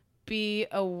be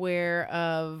aware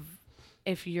of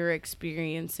if you're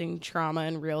experiencing trauma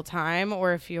in real time,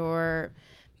 or if you're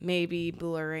maybe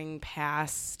blurring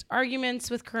past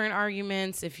arguments with current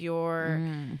arguments, if you're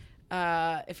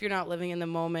not living in the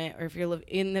moment, or if you're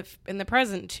in the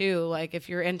present too, like if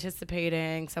you're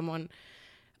anticipating someone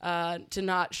to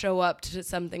not show up to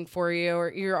something for you,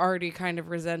 or you're already kind of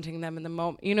resenting them in the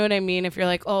moment. You know what I mean? If you're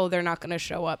like, oh, they're not going to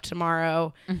show up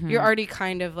tomorrow, you're already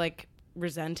kind of like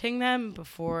resenting them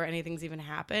before anything's even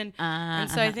happened.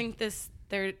 And so I think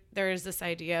there is this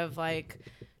idea of like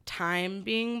time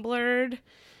being blurred.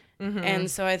 And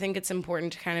so I think it's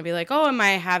important to kind of be like, oh, am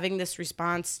I having this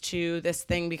response to this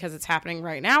thing because it's happening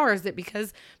right now? Or is it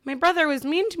because my brother was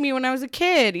mean to me when I was a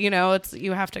kid? You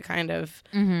have to kind of.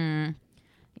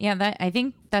 Yeah, I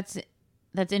think that's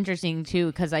interesting too,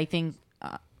 because I think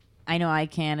I know I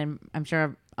can, and I'm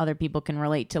sure other people can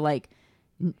relate to like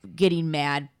getting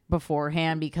mad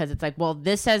beforehand, because it's like, well,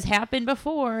 this has happened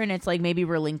before, and it's like maybe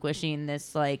relinquishing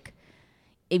this like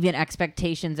even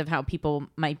expectations of how people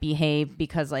might behave,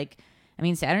 because like, I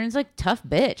mean, Saturn's like tough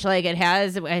bitch. Like it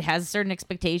has certain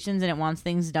expectations and it wants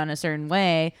things done a certain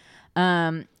way.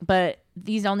 But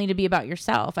these all need to be about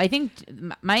yourself. I think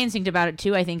my instinct about it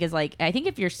too, I think is like, I think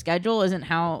if your schedule isn't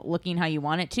looking how you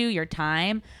want it to, your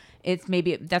time,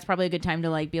 that's probably a good time to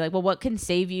like be like, well, what can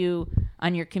save you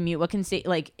on your commute? What can say,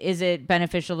 like, is it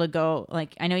beneficial to go,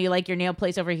 like, I know you like your nail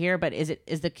place over here, but is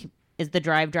the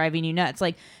drive driving you nuts?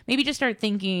 Like maybe just start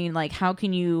thinking like, how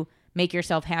can you make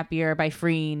yourself happier by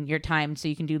freeing your time so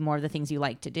you can do more of the things you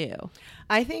like to do?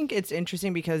 I think it's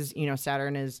interesting because,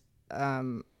 Saturn is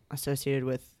associated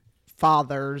with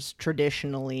fathers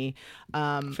traditionally.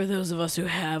 For those of us who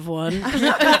have one.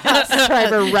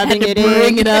 Trevor rubbing it in.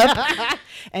 Bring it up.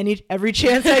 Every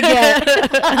chance I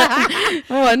get.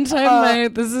 One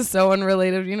time, this is so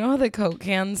unrelated. You know how the Coke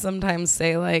cans sometimes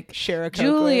say like share a Coke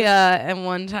Julia, and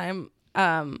one time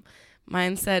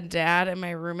mine said Dad, and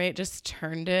my roommate just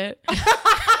turned it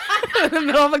in the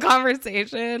middle of a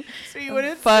conversation. So you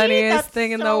wouldn't funniest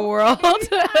thing in the world.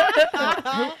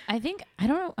 I think I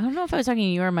don't know if I was talking to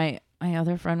you or my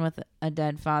other friend with a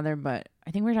dead father, but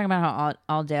I think we were talking about how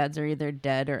all dads are either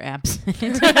dead or absent.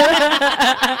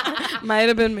 Might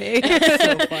have been me. That's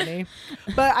so funny.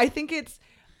 But I think it's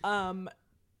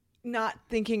not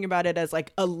thinking about it as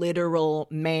like a literal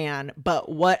man, but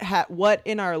what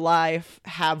in our life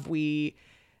have we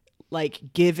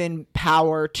like given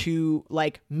power to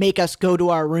like make us go to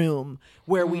our room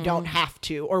where we don't have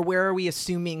to, or where are we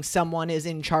assuming someone is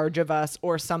in charge of us,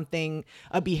 or something,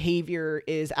 a behavior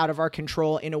is out of our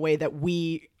control in a way that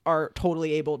we are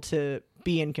totally able to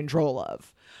be in control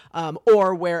of,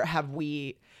 or where have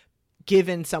we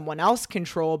given someone else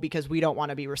control because we don't want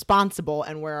to be responsible,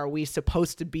 and where are we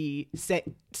supposed to be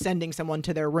sending someone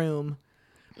to their room.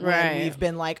 Right. We've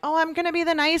been like, oh, I'm gonna be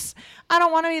the nice. I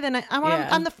don't want to be the nice.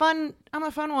 I'm the fun. I'm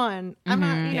a fun one. I'm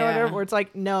not. You know, whatever. Where it's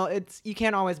like, no, you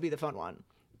can't always be the fun one.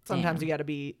 Sometimes you got to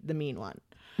be the mean one.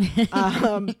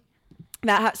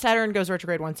 That Saturn goes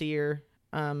retrograde once a year.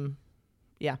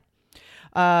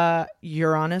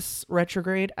 Uranus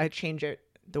retrograde. I change it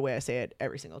the way I say it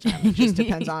every single time. It just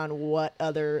depends on what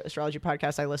other astrology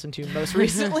podcast I listened to most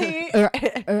recently.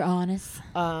 Uranus.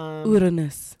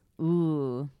 Uranus.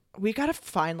 Ooh. We gotta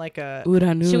find like a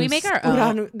Uranus. Should we make our own?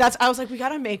 Uranus. That's. I was like, we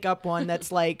gotta make up one that's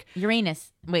like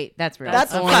Uranus. Wait, that's real.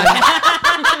 that's fun.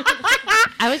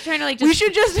 I was trying to like. We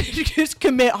should just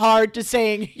commit hard to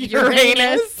saying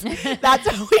Uranus. That's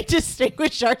how we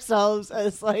distinguish ourselves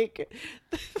as like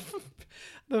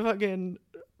the fucking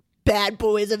bad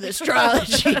boys of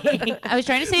astrology. I was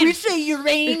trying to say. We say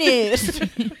Uranus.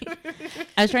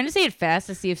 I was trying to say it fast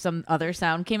to see if some other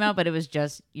sound came out, but it was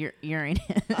just Uranus.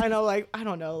 I know, like I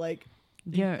don't know, like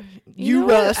Yeah. You know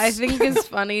what Urus. I think is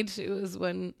funny too is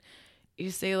when you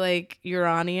say like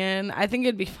Uranian. I think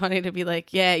it'd be funny to be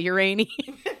like, yeah, Uranian.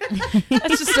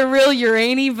 That's just a real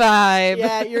Uranian vibe.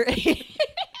 Yeah, you're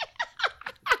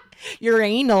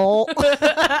uranal.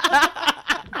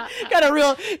 Got a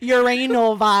real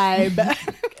uranal vibe.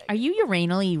 Are you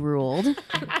uranally ruled?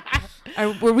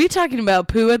 Were we talking about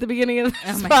poo at the beginning of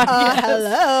this podcast?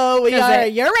 Hello, we 'Cause are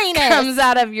it Uranus. Comes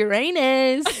out of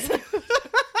Uranus.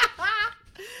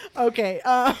 Okay.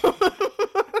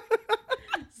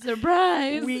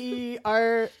 Surprise. We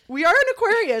are in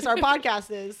Aquarius. Our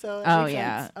podcast is so. It Oh, makes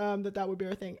yeah. sense, that would be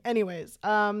our thing. Anyways,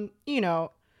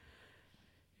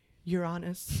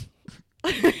 Uranus.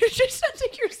 It just sounds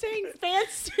like you're saying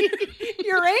fancy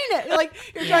Uranus. Like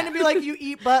you're trying to be like you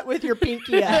eat butt with your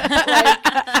pinky up. Like,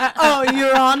 oh,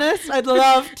 Uranus, I'd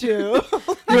love to.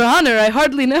 Your Honor, I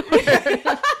hardly know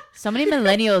her. So many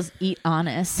millennials eat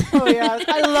honest. Oh yes,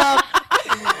 I love.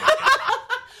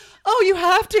 Oh, you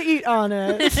have to eat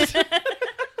honest.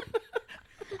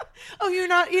 Oh, you're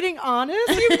not eating honest?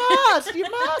 You must. You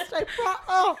must.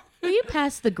 Will you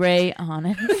pass the gray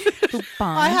honest?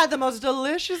 I had the most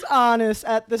delicious honest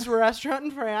at this restaurant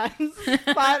in France.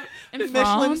 5 In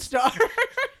Michelin France? star.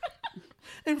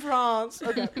 In France.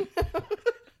 Okay.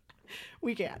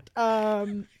 We can't.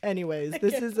 Anyways,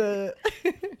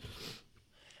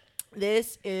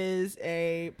 this is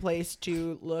a place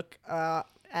to look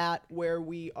at where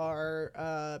we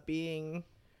are being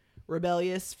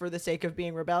rebellious for the sake of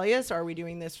being rebellious. Are we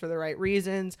doing this for the right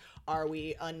reasons? Are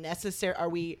we unnecessary? Are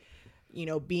we,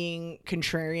 being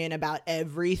contrarian about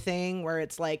everything, where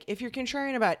it's like, if you're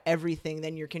contrarian about everything,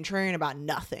 then you're contrarian about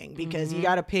nothing, because you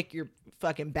got to pick your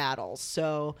fucking battles.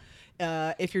 So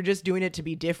if you're just doing it to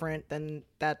be different, then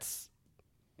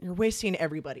you're wasting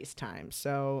everybody's time.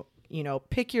 So,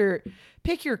 pick your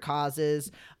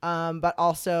causes, but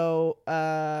also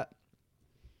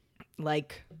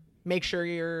make sure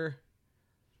you're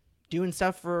doing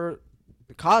stuff for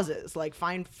causes. Like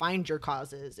find your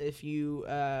causes. If you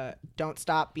don't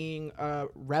stop being a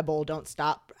rebel, don't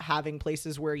stop having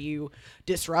places where you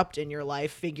disrupt in your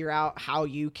life, figure out how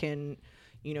you can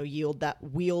wield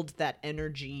that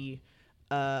energy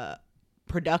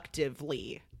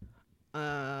productively.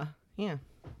 Yeah.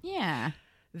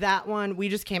 That one, we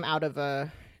just came out of a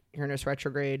Uranus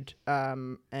retrograde,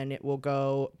 and it will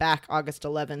go back August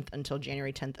 11th until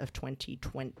January 10th of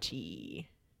 2020.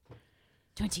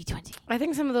 2020. I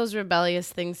think some of those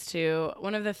rebellious things too.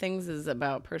 One of the things is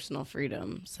about personal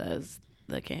freedom, says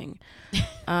the king.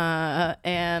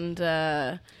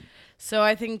 So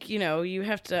I think, you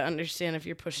have to understand if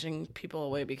you're pushing people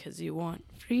away because you want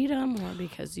freedom or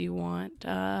because you want,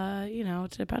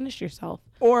 to punish yourself.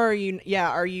 Or are you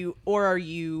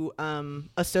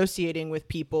associating with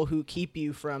people who keep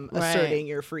you from asserting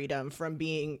your freedom,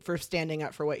 for standing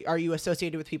up for are you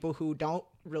associated with people who don't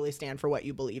really stand for what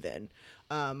you believe in?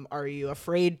 Are you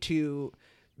afraid to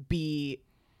be,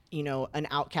 an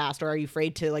outcast, or are you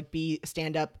afraid to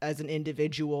stand up as an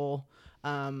individual?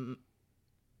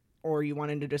 Or you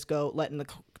wanting to just go letting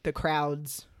the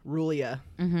crowds rule you?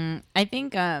 Mm-hmm. I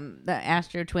think the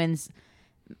Astro Twins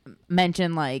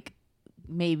mentioned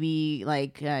maybe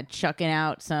chucking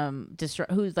out some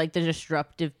who's the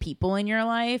disruptive people in your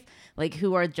life,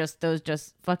 who are just those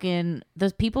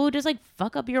people who just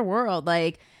fuck up your world,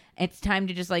 it's time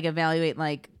to just like evaluate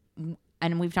like,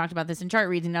 and we've talked about this in chart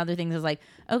reads and other things, is like,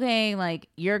 okay, like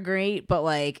you're great, but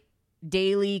like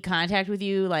daily contact with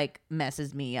you like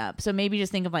messes me up. So maybe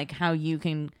just think of like how you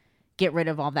can get rid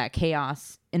of all that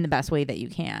chaos in the best way that you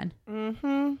can.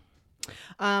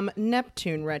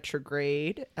 Neptune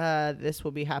retrograde. This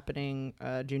will be happening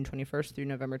June 21st through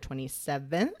November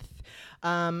 27th.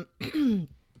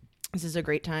 This is a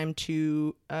great time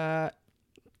to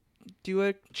do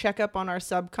a checkup on our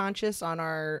subconscious, on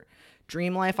our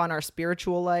dream life, on our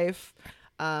spiritual life,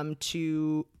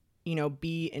 to, you know,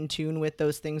 be in tune with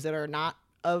those things that are not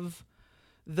of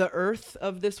the earth,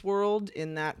 of this world,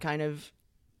 in that kind of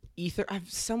ether.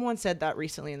 Someone said that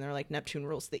recently and they're like, Neptune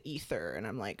rules the ether, and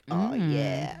I'm like, oh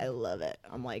yeah, I love it.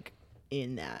 I'm like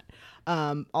in that.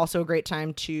 Also a great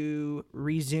time to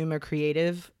resume a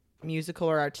creative musical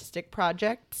or artistic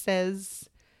project, says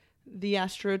the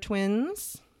Astro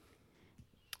Twins.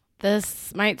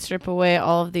 This might strip away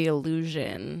all of the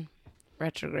illusion,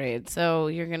 retrograde. So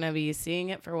you're going to be seeing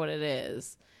it for what it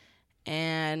is.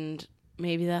 And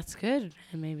maybe that's good,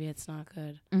 and maybe it's not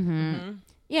good.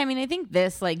 Yeah, I mean, I think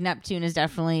this, like, Neptune is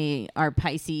definitely our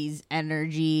Pisces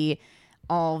energy,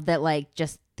 all that, like,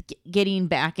 just getting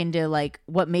back into, like,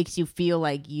 what makes you feel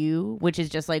like you, which is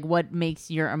just, like, what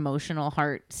makes your emotional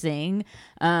heart sing.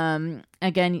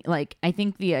 Again, like, I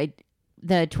think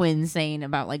the twins saying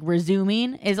about, like,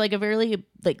 resuming is, like, a very,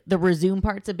 like, the resume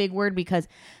part's a big word, because,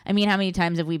 I mean, how many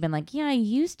times have we been like, yeah, I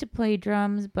used to play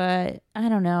drums, but I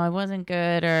don't know, I wasn't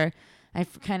good, or I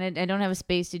don't have a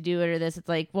space to do it, or this. It's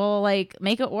like, well, like,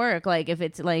 make it work. Like, if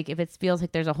it feels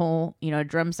like there's a hole, you know, a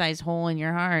drum sized hole in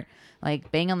your heart, like,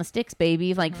 bang on the sticks,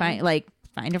 baby. Like, find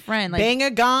a friend. Like, Bang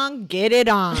a gong, get it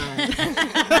on.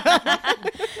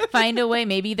 find a way.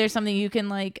 Maybe there's something you can,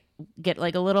 like, get,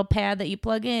 like, a little pad that you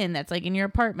plug in that's, like, in your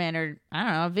apartment, or I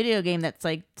don't know, a video game that's,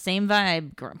 like, same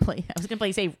vibe. I was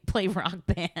gonna play Rock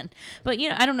Band, but, you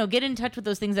know, I don't know. Get in touch with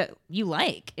those things that you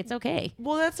like. It's okay.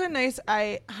 Well, that's a nice,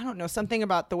 I don't know, something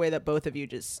about the way that both of you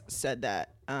just said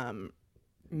that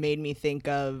made me think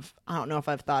of, I don't know if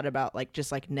I've thought about, like,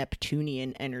 just, like,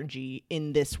 Neptunian energy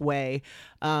in this way,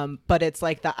 but it's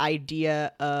like the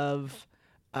idea of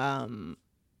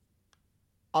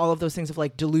all of those things of,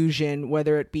 like, delusion,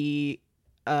 whether it be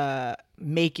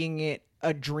making it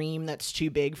a dream that's too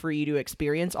big for you to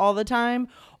experience all the time,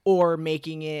 or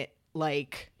making it,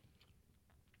 like,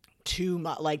 too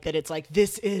much, like, that it's like,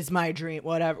 this is my dream,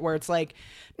 whatever, where it's like,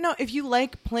 no, if you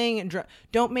like playing and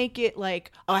don't make it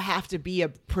like, oh, I have to be a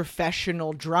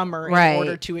professional drummer in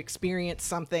order to experience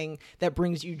something that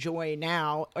brings you joy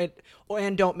now,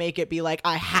 and don't make it be like,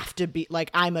 I have to be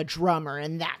like, I'm a drummer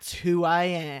and that's who I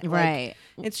am. Right.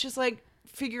 Like, it's just like,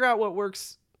 figure out what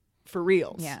works for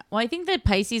reals. Yeah. Well, I think that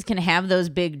Pisces can have those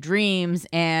big dreams,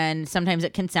 and sometimes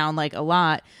it can sound like a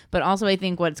lot, but also I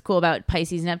think what's cool about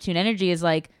Pisces Neptune energy is,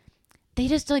 like, they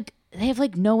just, like, they have,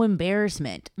 like, no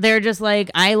embarrassment. They're just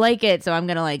like, I like it, so I'm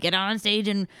gonna, like, get on stage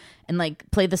and like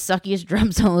play the suckiest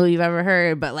drum solo you've ever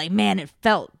heard, but, like, man, it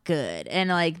felt good. And,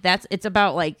 like, it's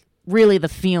about, like, really the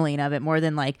feeling of it more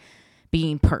than, like,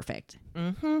 being perfect.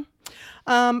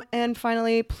 And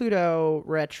finally, Pluto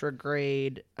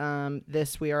retrograde.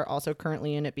 This we are also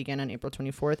currently in. It began on April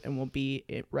 24th and will be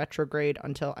in retrograde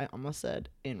until, I almost said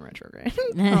in retrograde.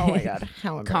 Oh my God.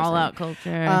 How embarrassing. Call out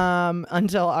culture.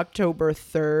 Until October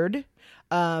 3rd.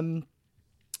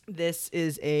 This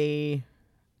is a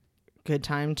good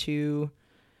time to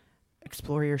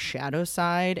explore your shadow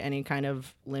side, any kind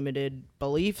of limited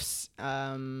beliefs.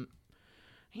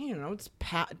 You know, it's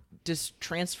just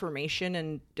transformation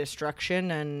and destruction,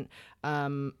 and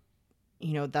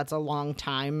you know, that's a long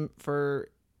time for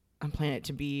a planet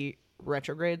to be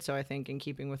retrograde. So I think, in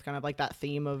keeping with kind of like that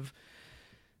theme of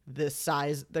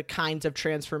the kinds of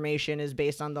transformation is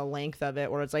based on the length of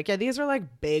it, where it's like, yeah, these are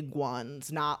like big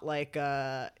ones, not like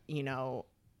you know,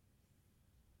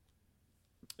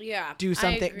 Yeah, do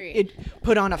something,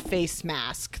 put on a face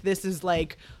mask. This is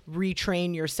like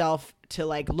retrain yourself to,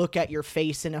 like, look at your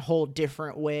face in a whole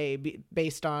different way,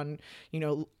 based on, you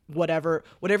know, whatever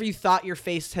you thought your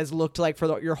face has looked like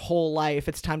for your whole life.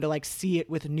 It's time to, like, see it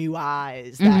with new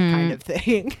eyes, that kind of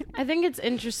thing. I think it's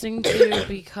interesting too,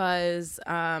 because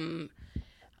a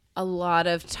lot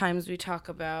of times we talk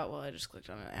about, well, I just clicked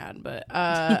on an ad, but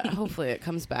hopefully it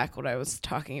comes back what I was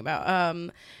talking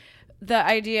about. The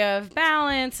idea of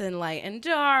balance and light and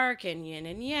dark and yin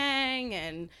and yang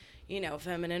and, you know,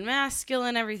 feminine,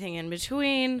 masculine, everything in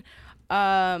between.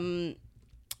 And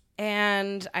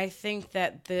I think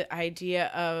that the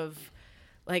idea of,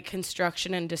 like,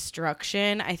 construction and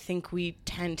destruction, I think we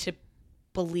tend to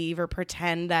believe or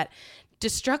pretend that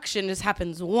destruction just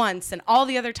happens once, and all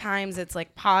the other times it's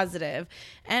like positive,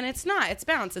 and it's not. It's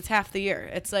balanced. It's half the year.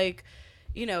 It's like,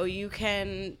 you know, you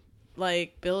can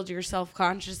like build your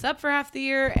self-conscious up for half the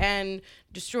year and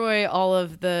destroy all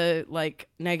of the like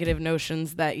negative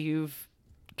notions that you've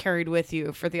carried with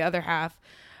you for the other half.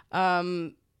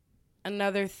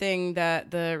 Another thing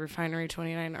that the Refinery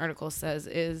 29 article says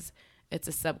is it's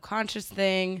a subconscious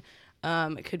thing.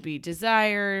 It could be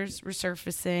desires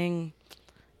resurfacing,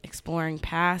 exploring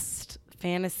past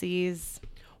fantasies.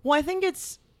 Well, I think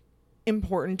it's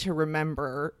important to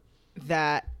remember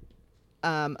that,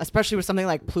 especially with something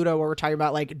like Pluto, where we're talking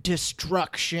about like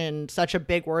destruction, such a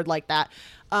big word like that,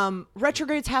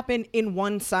 retrogrades happen in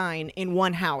one sign, in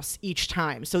one house each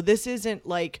time. So this isn't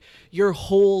like your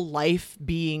whole life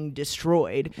being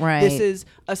destroyed. Right. This is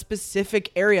a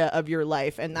specific area of your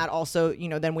life. And that also, you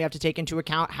know, then we have to take into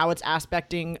account how it's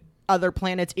aspecting other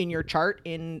planets in your chart,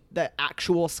 in the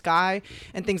actual sky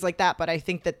and things like that. But I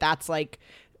think that that's like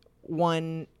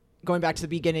one, going back to the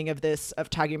beginning of this, of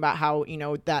talking about how, you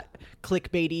know, that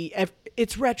clickbaity, if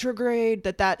it's retrograde,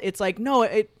 that it's like, no,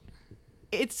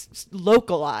 it's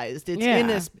localized. It's in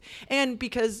this. And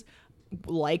because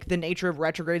like the nature of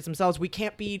retrogrades themselves, we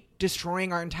can't be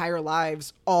destroying our entire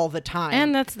lives all the time.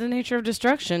 And that's the nature of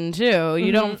destruction too.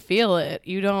 You don't feel it.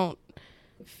 You don't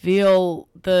feel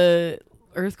the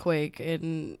earthquake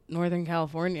in Northern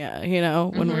California, you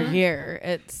know, when we're here.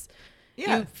 It's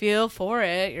you feel for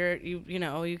it. You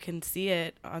know, you can see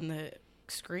it on the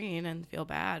screen and feel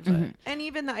bad. But And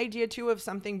even the idea too of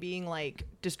something being like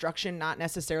destruction not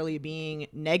necessarily being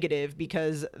negative,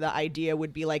 because the idea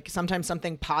would be like sometimes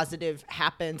something positive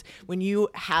happens when you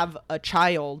have a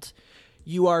child.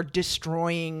 You are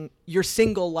destroying your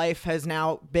single life, has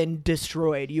now been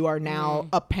destroyed. You are now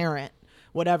a parent,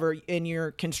 whatever, and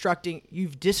you've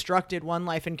destructed one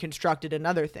life and constructed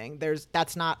another thing.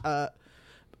 That's not a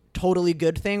totally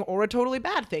good thing or a totally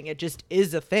bad thing. It just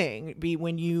is a thing.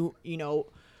 When you know,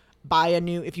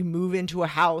 if you move into a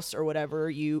house or whatever,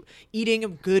 eating a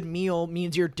good meal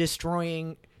means you're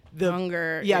destroying the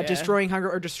hunger. Destroying hunger,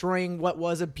 or destroying what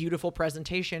was a beautiful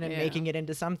presentation and making it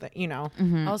into something, you know.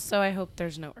 Also, I hope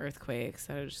there's no earthquakes.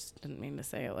 I just didn't mean to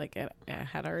say it like it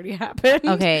had already happened.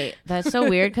 Okay, that's so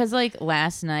weird because like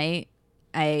last night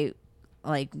I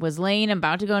like was laying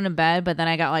about to go into bed, but then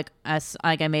I got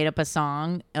I made up a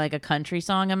song, like a country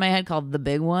song in my head called The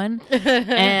Big One,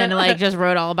 and like just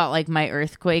wrote all about like my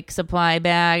earthquake supply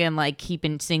bag and like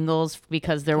keeping singles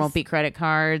because there won't be credit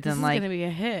cards This and is like gonna be a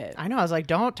hit. I know. I was like,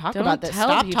 don't talk Don't about this. tell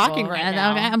Stop people. talking right and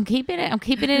now. I'm keeping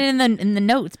it in the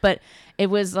notes, but it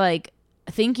was like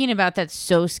thinking about that's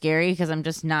so scary because I'm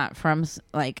just not from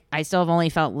like I still have only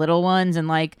felt little ones, and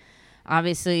like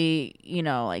obviously, you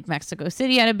know, like Mexico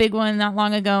City had a big one not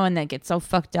long ago and that gets so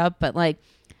fucked up. But like,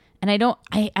 and I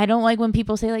don't like when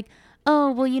people say like,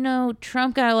 oh, well, you know,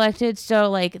 Trump got elected, so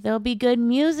like there'll be good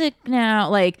music now.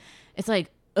 Like, it's like,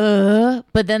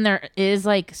 but then there is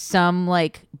like some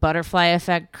like butterfly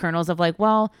effect kernels of like,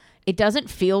 well, it doesn't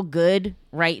feel good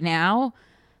right now,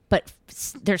 but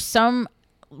there's some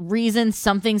reason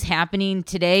something's happening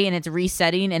today and it's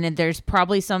resetting, and there's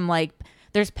probably some like,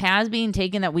 there's paths being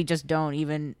taken that we just don't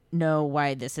even know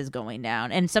why this is going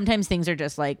down. And sometimes things are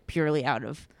just like purely out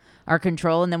of our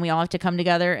control, and then we all have to come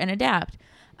together and adapt.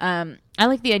 I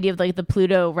like the idea of like the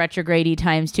Pluto retrograde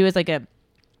times too. It's like the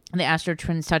Astro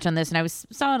Twins touch on this, and I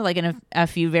saw it like in a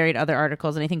few varied other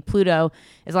articles. And I think Pluto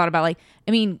is a lot about like,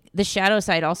 I mean, the shadow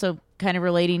side also kind of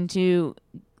relating to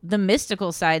the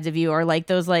mystical sides of you, or like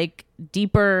those like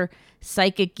deeper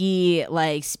psychic-y,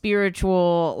 like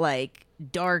spiritual, like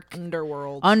dark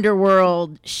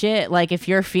underworld shit. Like if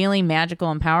you're feeling magical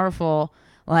and powerful,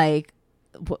 like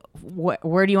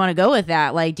where do you want to go with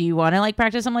that? Like, do you want to like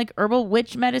practice some like herbal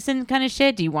witch medicine kind of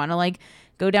shit? Do you want to like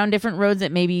go down different roads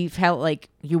that maybe you felt like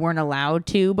you weren't allowed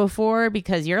to before?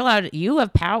 Because you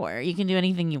have power, you can do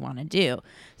anything you want to do.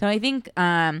 So I think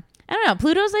I don't know,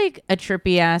 Pluto's like a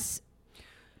trippy ass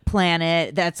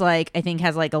planet that's like, I think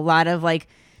has like a lot of like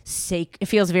it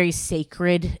feels very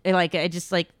sacred. I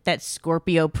just like that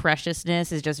Scorpio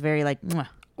preciousness is just very like mwah.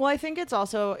 Well, I think it's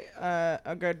also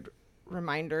a good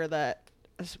reminder that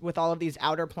with all of these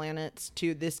outer planets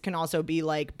too, this can also be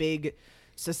like big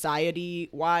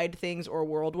society-wide things or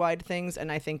worldwide things.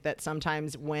 And I think that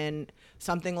sometimes when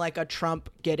something like a Trump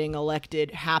getting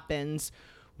elected happens,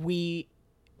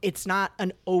 it's not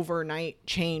an overnight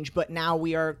change, but now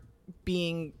we are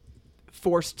being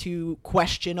forced to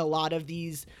question a lot of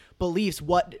these beliefs.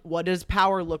 What does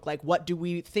power look like? What do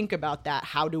we think about that?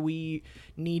 How do we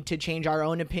need to change our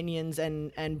own opinions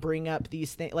and bring up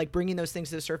these things? Like bringing those things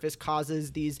to the surface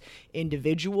causes these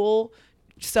individual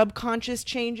subconscious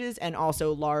changes and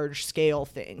also large scale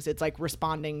things. It's like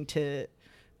responding to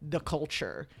the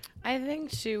culture. I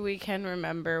think too we can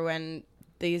remember when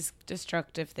these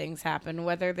destructive things happen,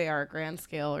 whether they are grand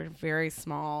scale or very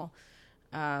small,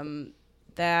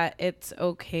 that it's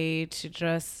okay to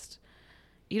just,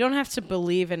 you don't have to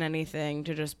believe in anything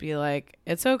to just be like,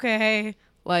 it's okay.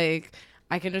 Like,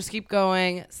 I can just keep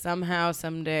going. Somehow,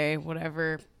 someday,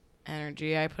 whatever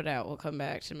energy I put out will come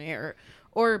back to me.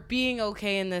 Or being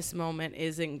okay in this moment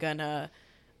isn't gonna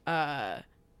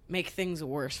make things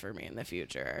worse for me in the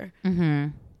future.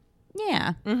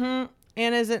 Yeah.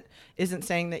 And isn't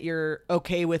saying that you're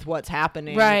okay with what's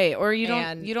happening. Right. Or you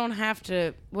don't have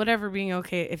to, whatever being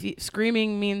okay. If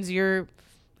screaming means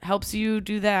helps you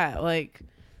do that, like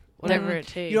whatever it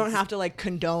takes. You don't have to like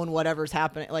condone whatever's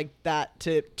happening like that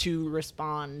to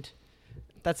respond.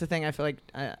 That's the thing I feel like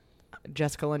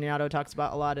Jessica Laniato talks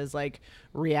about a lot is like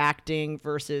reacting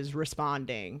versus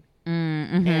responding.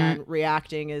 And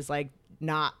reacting is like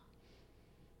not,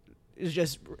 is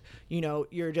just,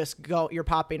 you're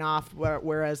popping off,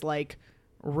 whereas like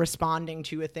responding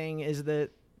to a thing is the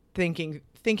thinking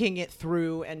it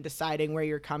through and deciding where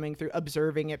you're coming through,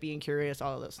 observing it, being curious,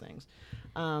 all of those things.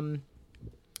 And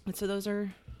so those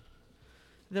are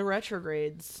the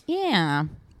retrogrades. Yeah.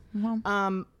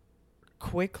 Well,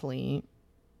 Quickly,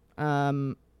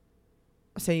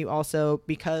 say you also,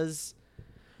 because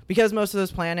most of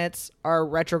those planets are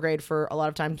retrograde for a lot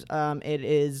of times, it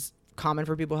is common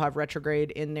for people who have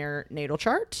retrograde in their natal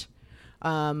chart.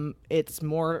 It's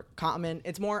more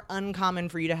uncommon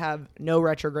for you to have no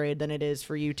retrograde than it is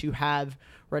for you to have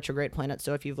retrograde planets.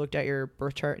 So if you've looked at your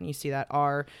birth chart and you see that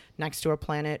R next to a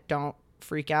planet, don't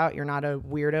freak out. You're not a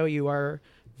weirdo. You are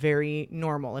very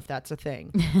normal, if that's a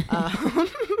thing.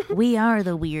 we are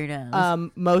the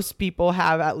weirdos. Most people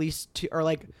have at least two, or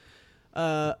like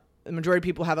the majority of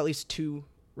people have at least two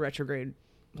retrograde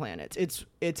planets.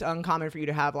 It's uncommon for you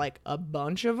to have like a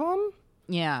bunch of them.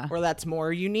 Yeah. Or that's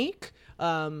more unique.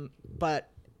 But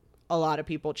a lot of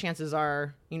people, chances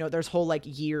are, there's whole like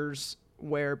years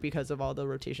where, because of all the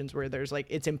rotations, where there's like,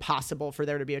 it's impossible for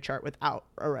there to be a chart without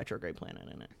a retrograde planet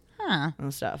in it. Huh.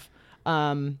 And stuff.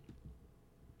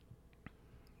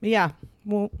 Yeah.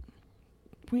 Well,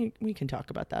 we can talk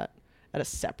about that at a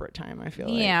separate time, I feel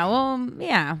like. Yeah, well,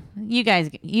 yeah. You guys,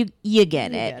 you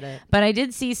get it. But I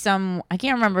did see I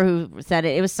can't remember who said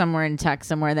it. It was somewhere in text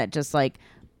somewhere that just like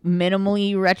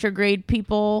minimally retrograde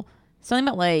people, something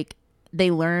about like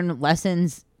they learn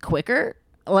lessons quicker.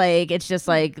 Like it's just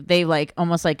like they like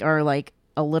almost like are like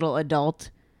a little adult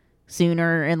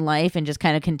sooner in life and just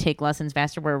kind of can take lessons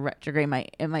faster, where retrograde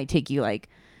might take you like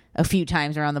a few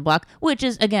times around the block, which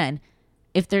is, again,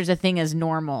 if there's a thing as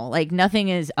normal, like nothing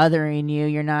is othering you,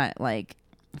 you're not like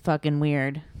fucking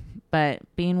weird, but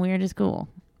being weird is cool.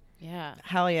 Yeah.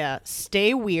 Hell yeah.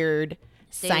 Stay weird.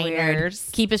 Stay weird. Signers.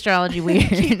 Keep astrology weird.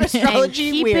 Keep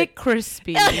astrology Keep weird. it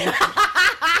crispy.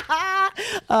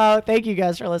 Oh, thank you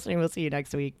guys for listening. We'll see you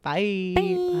next week. Bye.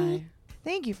 Bye.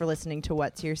 Thank you for listening to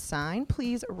What's Your Sign.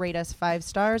 Please rate us 5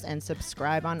 stars and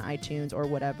subscribe on iTunes or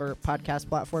whatever podcast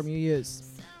platform you use.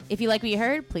 If you like what you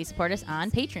heard, please support us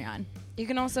on Patreon. You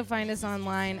can also find us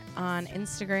online on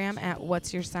Instagram at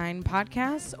What's Your Sign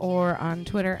Podcast, or on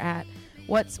Twitter at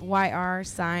What's YR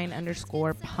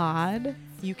sign_pod.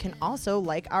 You can also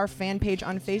like our fan page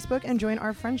on Facebook and join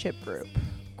our friendship group.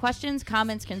 Questions,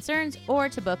 comments, concerns, or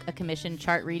to book a commissioned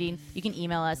chart reading, you can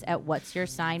email us at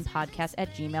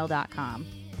what'syoursignpodcast@gmail.com.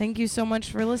 Thank you so much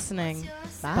for listening.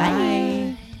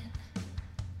 Bye.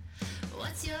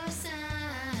 What's your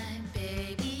sign,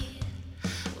 baby?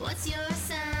 What's your